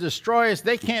out to destroy us,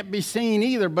 they can't be seen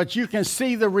either, but you can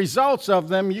see the results of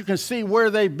them. You can see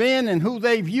where they've been and who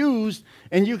they've used,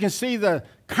 and you can see the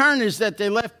carnage that they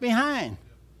left behind.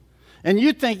 And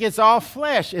you think it's all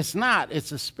flesh. It's not.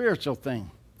 It's a spiritual thing.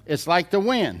 It's like the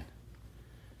wind.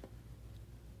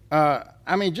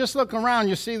 Just look around,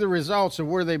 you see the results of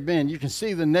where they've been. You can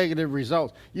see the negative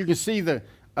results. You can see the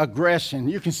aggression.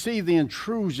 You can see the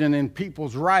intrusion in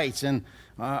people's rights and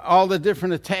all the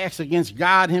different attacks against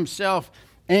God himself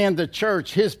and the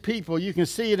church, his people. You can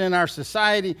see it in our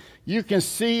society. You can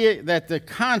see it that the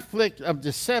conflict of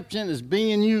deception is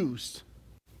being used.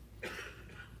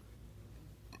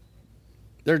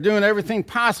 They're doing everything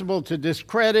possible to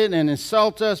discredit and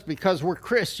insult us because we're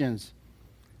Christians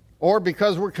or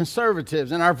because we're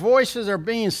conservatives. And our voices are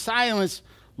being silenced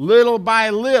little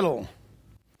by little.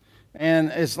 And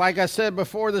it's like I said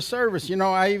before the service,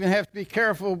 I even have to be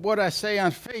careful of what I say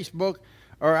on Facebook,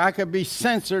 or I could be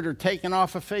censored or taken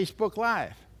off of Facebook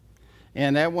Live.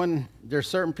 And there's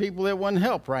certain people that wouldn't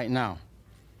help right now.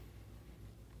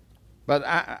 But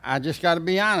I just got to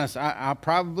be honest. I'll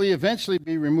probably eventually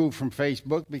be removed from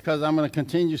Facebook because I'm going to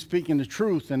continue speaking the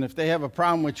truth. And if they have a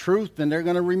problem with truth, then they're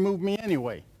going to remove me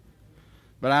anyway.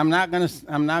 But I'm not going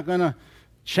to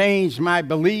change my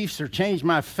beliefs or change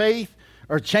my faith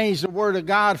or change the Word of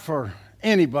God for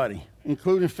anybody,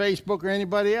 including Facebook or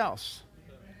anybody else.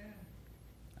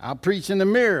 I'll preach in the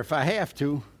mirror if I have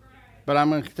to, but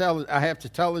I have to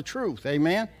tell the truth.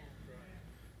 Amen?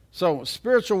 So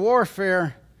spiritual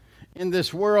warfare in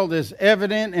this world is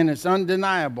evident and it's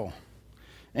undeniable.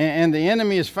 And the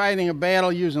enemy is fighting a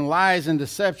battle using lies and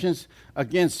deceptions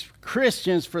against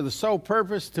Christians for the sole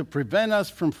purpose to prevent us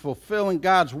from fulfilling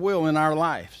God's will in our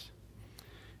lives.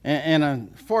 And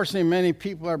unfortunately, many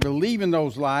people are believing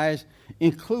those lies,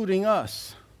 including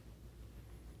us.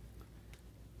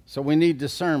 So we need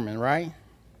discernment, right?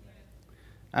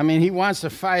 I mean, he wants to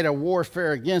fight a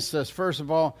warfare against us, first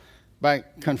of all, by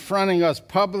confronting us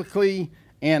publicly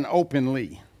and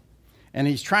openly. And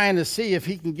he's trying to see if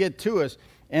he can get to us.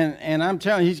 And I'm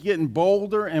telling you, he's getting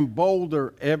bolder and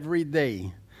bolder every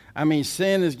day. I mean,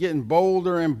 sin is getting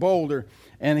bolder and bolder,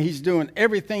 and he's doing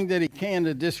everything that he can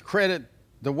to discredit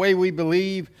the way we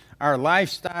believe, our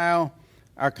lifestyle,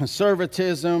 our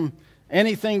conservatism,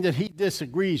 anything that he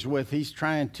disagrees with, he's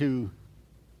trying to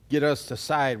get us to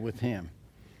side with him.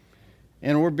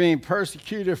 And we're being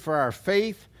persecuted for our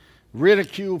faith,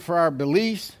 ridiculed for our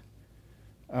beliefs,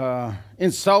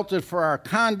 insulted for our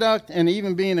conduct, and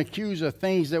even being accused of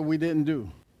things that we didn't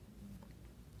do.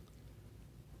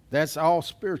 That's all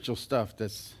spiritual stuff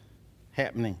that's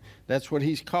happening. That's what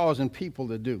he's causing people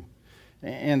to do.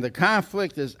 And the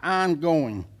conflict is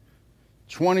ongoing.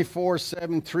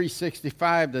 24/7,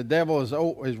 365, the devil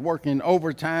is working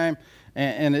overtime,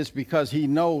 and it's because he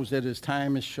knows that his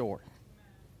time is short.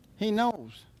 He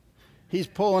knows. He's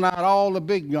pulling out all the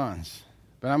big guns.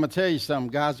 But I'm going to tell you something,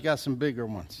 God's got some bigger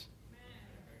ones.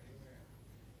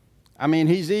 I mean,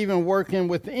 he's even working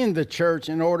within the church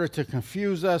in order to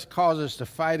confuse us, cause us to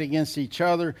fight against each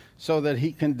other so that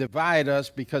he can divide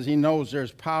us because he knows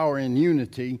there's power in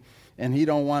unity and he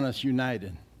don't want us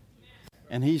united.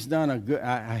 And he's done a good,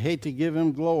 I hate to give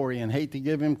him glory and hate to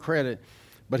give him credit,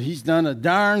 but he's done a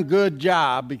darn good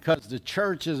job because the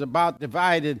church is about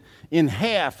divided in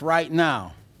half right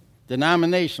now.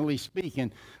 Denominationally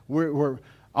speaking, we're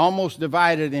almost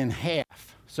divided in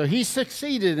half. So he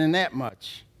succeeded in that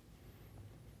much.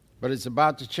 But it's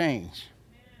about to change.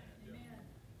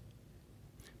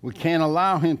 We can't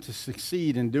allow him to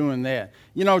succeed in doing that.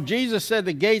 You know, Jesus said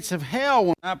the gates of hell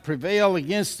will not prevail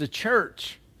against the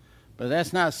church. But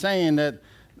that's not saying that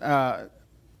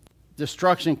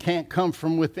destruction can't come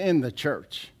from within the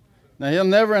church. Now, he'll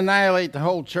never annihilate the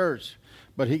whole church,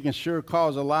 but he can sure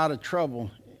cause a lot of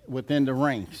trouble within the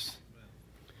ranks.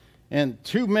 And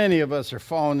too many of us are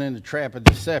falling in the trap of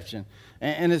deception.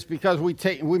 And it's because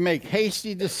we make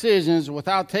hasty decisions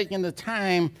without taking the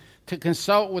time to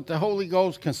consult with the Holy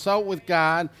Ghost, consult with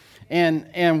God,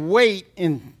 and wait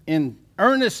in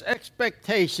earnest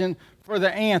expectation for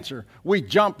the answer. We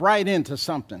jump right into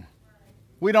something.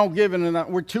 We don't give it enough.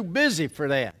 We're too busy for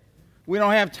that. We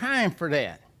don't have time for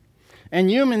that. And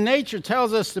human nature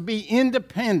tells us to be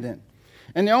independent.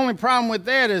 And the only problem with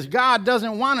that is God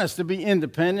doesn't want us to be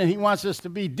independent. He wants us to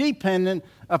be dependent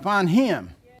upon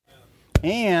him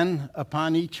and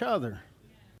upon each other.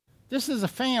 This is a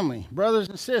family, brothers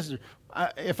and sisters.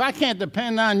 If I can't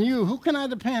depend on you, who can I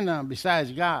depend on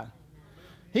besides God?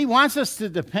 He wants us to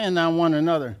depend on one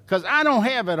another because I don't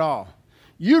have it all.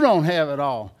 You don't have it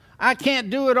all. I can't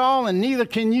do it all, and neither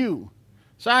can you.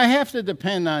 So I have to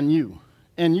depend on you,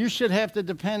 and you should have to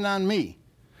depend on me.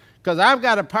 Because I've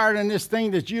got a part in this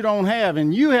thing that you don't have,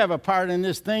 and you have a part in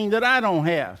this thing that I don't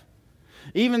have.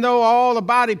 Even though all the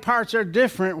body parts are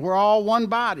different, we're all one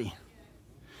body.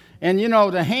 And you know,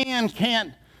 the hand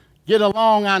can't get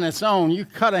along on its own. You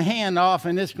cut a hand off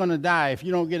and it's going to die. If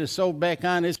you don't get it sewed back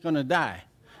on, it's going to die.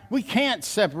 We can't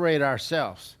separate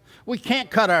ourselves. We can't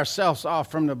cut ourselves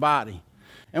off from the body.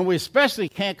 And we especially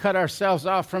can't cut ourselves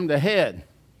off from the head.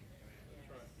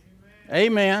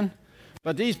 Amen.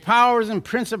 But these powers and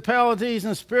principalities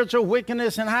and spiritual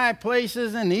wickedness in high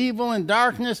places and evil and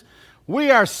darkness, we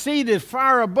are seated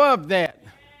far above that.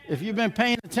 If you've been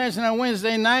paying attention on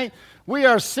Wednesday night, we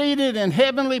are seated in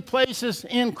heavenly places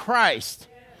in Christ.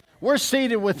 We're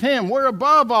seated with him. We're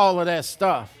above all of that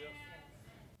stuff.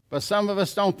 But some of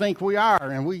us don't think we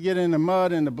are, and we get in the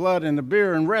mud and the blood and the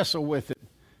beer and wrestle with it,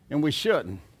 and we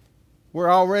shouldn't. We're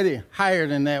already higher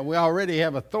than that. We already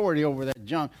have authority over that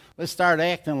junk. Let's start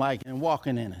acting like it and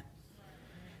walking in it.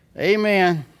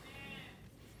 Amen.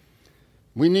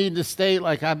 We need to stay,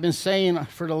 like I've been saying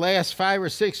for the last 5 or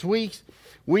 6 weeks,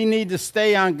 We need to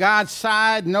stay on God's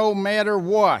side no matter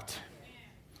what.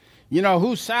 You know,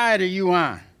 whose side are you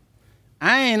on?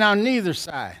 I ain't on neither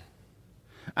side.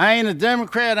 I ain't a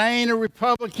Democrat. I ain't a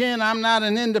Republican. I'm not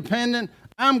an independent.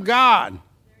 I'm God.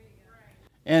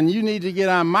 And you need to get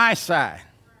on my side.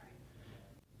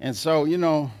 And so, you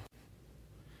know,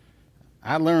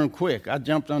 I learned quick. I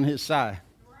jumped on his side.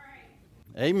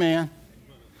 Amen.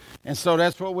 And so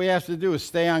that's what we have to do, is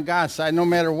stay on God's side. No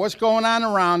matter what's going on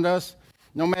around us,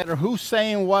 no matter who's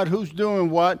saying what, who's doing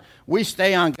what, we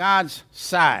stay on God's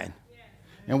side.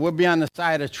 And we'll be on the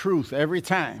side of truth every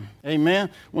time. Amen.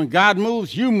 When God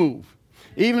moves, you move.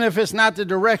 Even if it's not the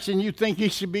direction you think you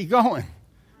should be going,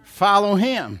 follow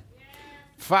him.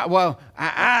 Well,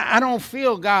 I don't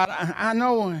feel God. I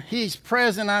know he's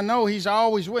present. I know he's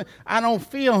always with. I don't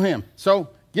feel him. So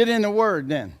get in the word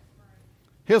then.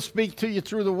 He'll speak to you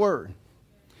through the word.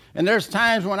 And there's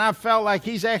times when I felt like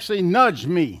he's actually nudged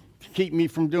me to keep me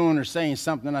from doing or saying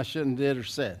something I shouldn't did or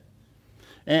said.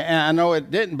 And I know it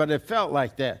didn't, but it felt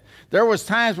like that. There was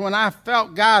times when I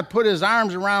felt God put his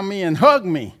arms around me and hug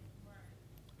me.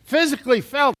 Physically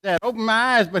felt that, opened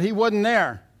my eyes, but he wasn't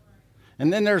there.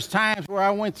 And then there's times where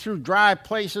I went through dry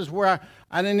places where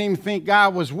I didn't even think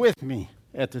God was with me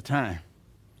at the time.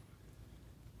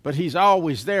 But he's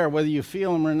always there, whether you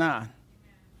feel him or not.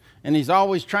 And he's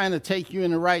always trying to take you in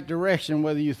the right direction,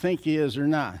 whether you think he is or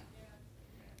not.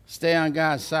 Stay on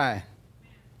God's side.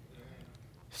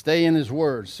 Stay in his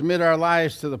word. Submit our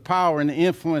lives to the power and the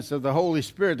influence of the Holy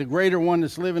Spirit, the greater one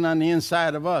that's living on the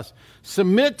inside of us.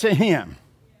 Submit to him.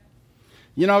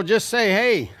 You know, just say,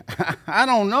 hey, I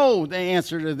don't know the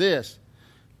answer to this.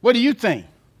 What do you think?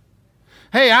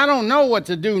 Hey, I don't know what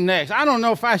to do next. I don't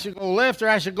know if I should go left or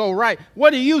I should go right. What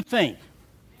do you think?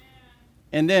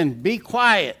 And then be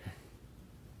quiet,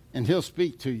 and he'll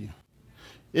speak to you.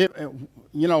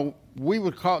 You know,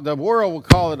 the world would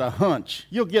call it a hunch.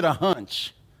 You'll get a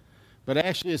hunch. But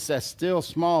actually, it's that still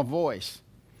small voice.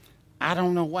 I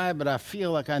don't know why, but I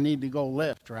feel like I need to go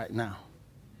left right now.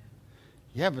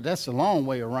 Yeah, but that's a long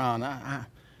way around.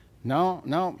 No,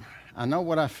 I know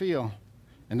what I feel.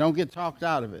 And don't get talked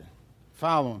out of it.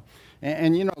 Follow him.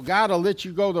 And you know, God will let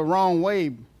you go the wrong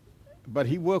way, but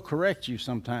he will correct you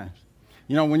sometimes.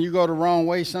 You know, when you go the wrong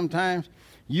way sometimes,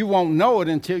 you won't know it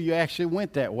until you actually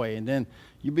went that way. And then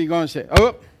you'll be going to say,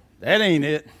 oh, that ain't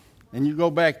it. And you go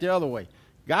back the other way.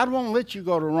 God won't let you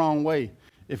go the wrong way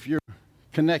if you're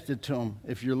connected to him,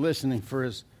 if you're listening for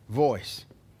his voice.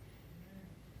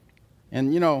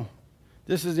 And, you know,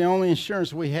 this is the only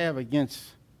insurance we have against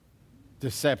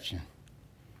deception.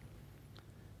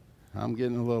 I'm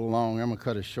getting a little long. I'm going to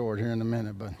cut it short here in a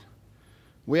minute. But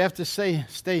we have to stay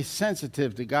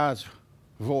sensitive to God's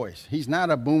voice. He's not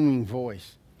a booming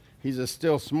voice. He's a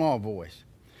still small voice.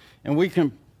 And we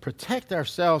can protect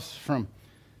ourselves from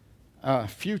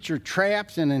future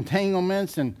traps and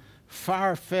entanglements and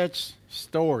far-fetched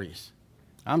stories.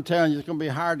 I'm telling you, it's going to be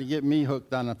hard to get me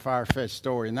hooked on a far-fetched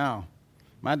story now.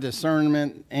 My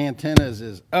discernment antennas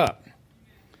is up.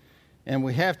 And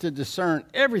we have to discern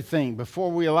everything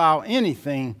before we allow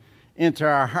anything into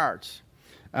our hearts.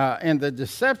 And the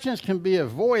deceptions can be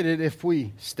avoided if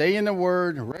we stay in the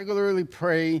Word, regularly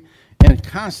pray, and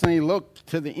constantly look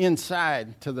to the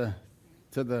inside, to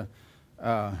the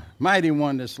mighty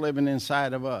one that's living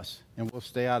inside of us. And we'll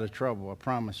stay out of trouble, I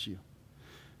promise you.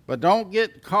 But don't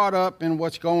get caught up in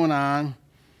what's going on.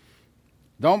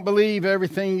 Don't believe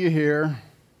everything you hear.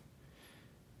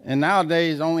 And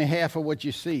nowadays, only half of what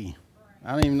you see.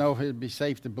 I don't even know if it'd be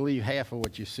safe to believe half of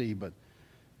what you see, but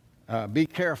be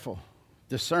careful.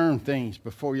 Discern things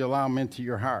before you allow them into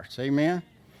your hearts. Amen?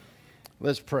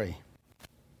 Let's pray.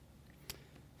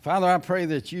 Father, I pray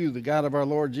that you, the God of our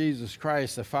Lord Jesus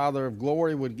Christ, the Father of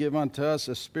glory, would give unto us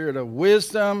a spirit of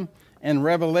wisdom and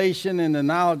revelation in the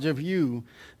knowledge of you,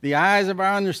 the eyes of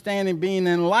our understanding being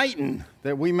enlightened,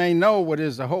 that we may know what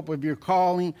is the hope of your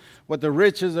calling, what the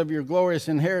riches of your glorious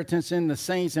inheritance in the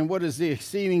saints, and what is the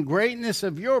exceeding greatness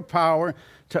of your power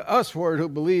to usward who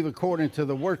believe according to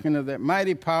the working of that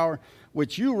mighty power,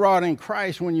 which you wrought in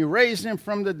Christ when you raised him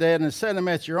from the dead and set him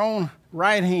at your own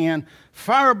right hand,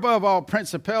 far above all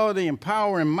principality and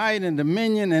power and might and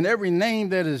dominion and every name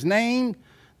that is named,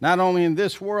 not only in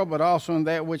this world, but also in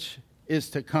that which is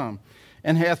to come,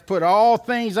 and hath put all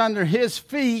things under his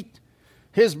feet,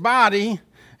 his body,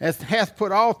 hath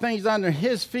put all things under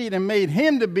his feet, and made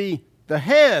him to be the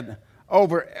head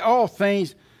over all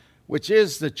things, which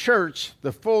is the church,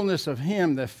 the fullness of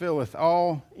him that filleth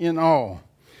all in all.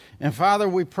 And Father,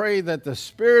 we pray that the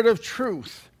spirit of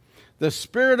truth, the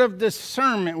spirit of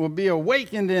discernment will be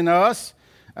awakened in us,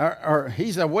 or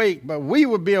he's awake, but we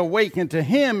will be awakened to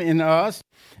him in us,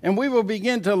 and we will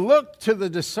begin to look to the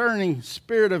discerning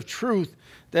Spirit of truth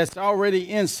that's already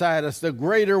inside us. The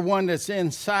greater one that's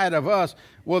inside of us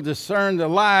will discern the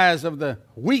lies of the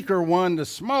weaker one, the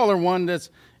smaller one that's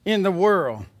in the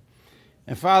world.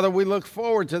 And Father, we look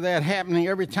forward to that happening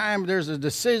every time there's a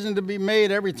decision to be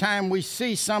made, every time we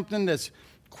see something that's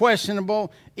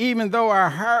questionable, even though our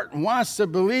heart wants to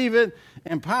believe it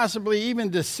and possibly even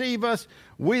deceive us,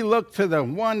 we look to the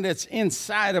one that's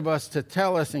inside of us to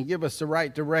tell us and give us the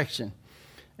right direction.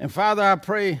 And Father, I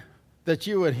pray that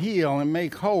you would heal and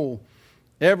make whole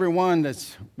everyone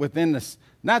that's within the,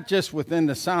 not just within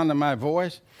the sound of my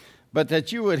voice, but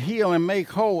that you would heal and make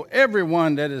whole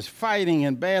everyone that is fighting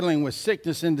and battling with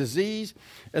sickness and disease,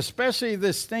 especially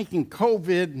this stinking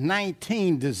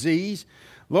COVID-19 disease.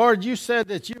 Lord, you said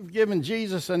that you've given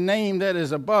Jesus a name that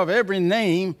is above every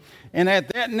name, and at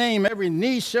that name every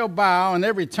knee shall bow and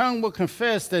every tongue will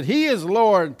confess that he is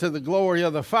Lord to the glory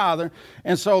of the Father.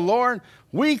 And so, Lord,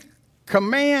 we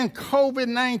command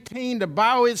COVID-19 to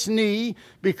bow its knee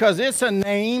because it's a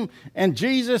name and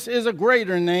Jesus is a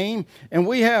greater name, and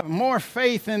we have more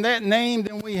faith in that name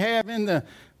than we have in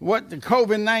what the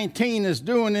COVID-19 is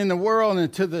doing in the world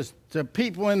and to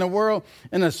people in the world,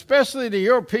 and especially to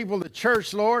your people, the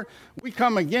church, Lord. We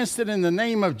come against it in the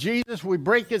name of Jesus. We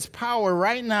break its power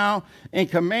right now and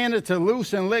command it to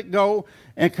loose and let go,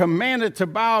 and command it to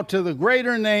bow to the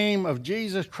greater name of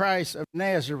Jesus Christ of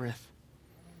Nazareth.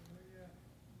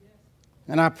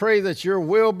 And I pray that your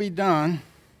will be done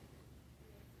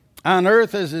on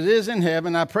earth as it is in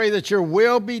heaven. I pray that your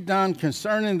will be done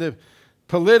concerning the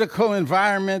political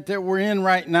environment that we're in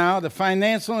right now, the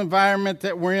financial environment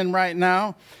that we're in right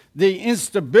now, the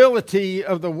instability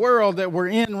of the world that we're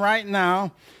in right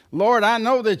now. Lord, I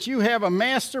know that you have a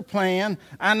master plan.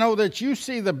 I know that you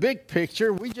see the big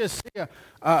picture. We just see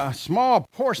a small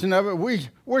portion of it.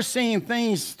 We're seeing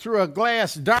things through a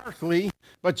glass darkly,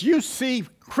 but you see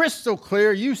crystal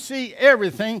clear. You see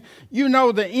everything. You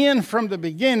know the end from the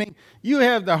beginning. You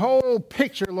have the whole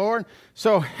picture, Lord.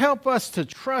 So help us to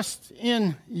trust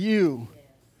in you.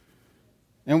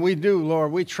 And we do,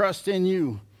 Lord. We trust in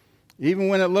you. Even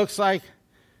when it looks like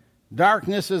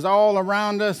darkness is all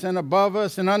around us and above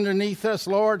us and underneath us,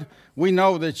 Lord, we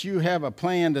know that you have a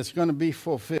plan that's going to be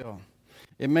fulfilled.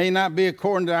 It may not be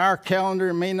according to our calendar,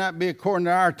 it may not be according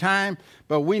to our time,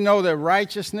 but we know that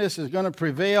righteousness is going to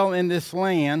prevail in this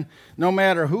land, no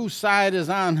matter whose side is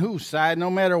on whose side,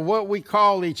 no matter what we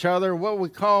call each other, what we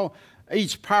call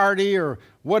each party or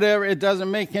whatever. It doesn't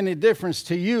make any difference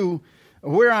to you.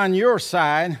 We're on your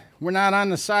side. We're not on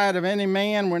the side of any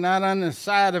man. We're not on the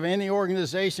side of any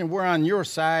organization. We're on your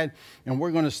side, and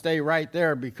we're going to stay right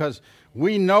there because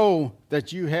we know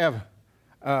that you have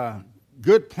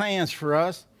good plans for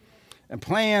us, and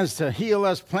plans to heal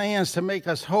us, plans to make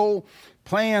us whole,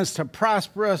 plans to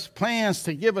prosper us, plans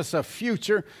to give us a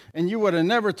future. And you would have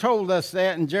never told us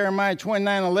that in Jeremiah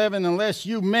 29:11 unless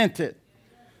you meant it.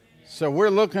 So we're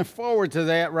looking forward to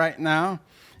that right now.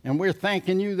 And we're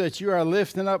thanking you that you are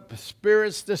lifting up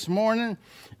spirits this morning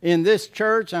in this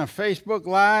church on Facebook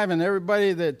Live, and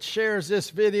everybody that shares this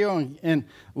video and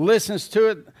listens to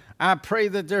it. I pray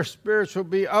that their spirits will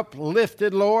be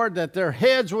uplifted, Lord, that their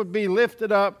heads would be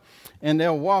lifted up, and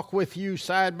they'll walk with you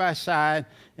side by side,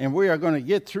 and we are going to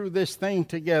get through this thing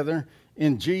together.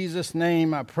 In Jesus'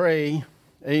 name I pray,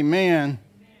 amen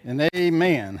and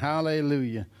amen.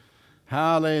 Hallelujah.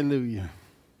 Hallelujah.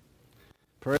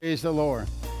 Praise the Lord.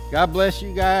 God bless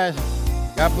you guys.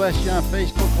 God bless you on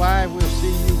Facebook Live. We'll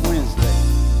see you Wednesday.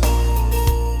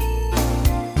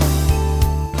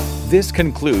 This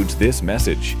concludes this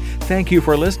message. Thank you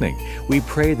for listening. We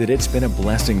pray that it's been a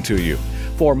blessing to you.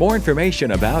 For more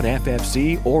information about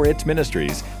FFC or its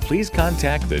ministries, please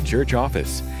contact the church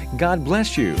office. God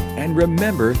bless you, and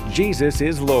remember, Jesus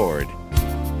is Lord.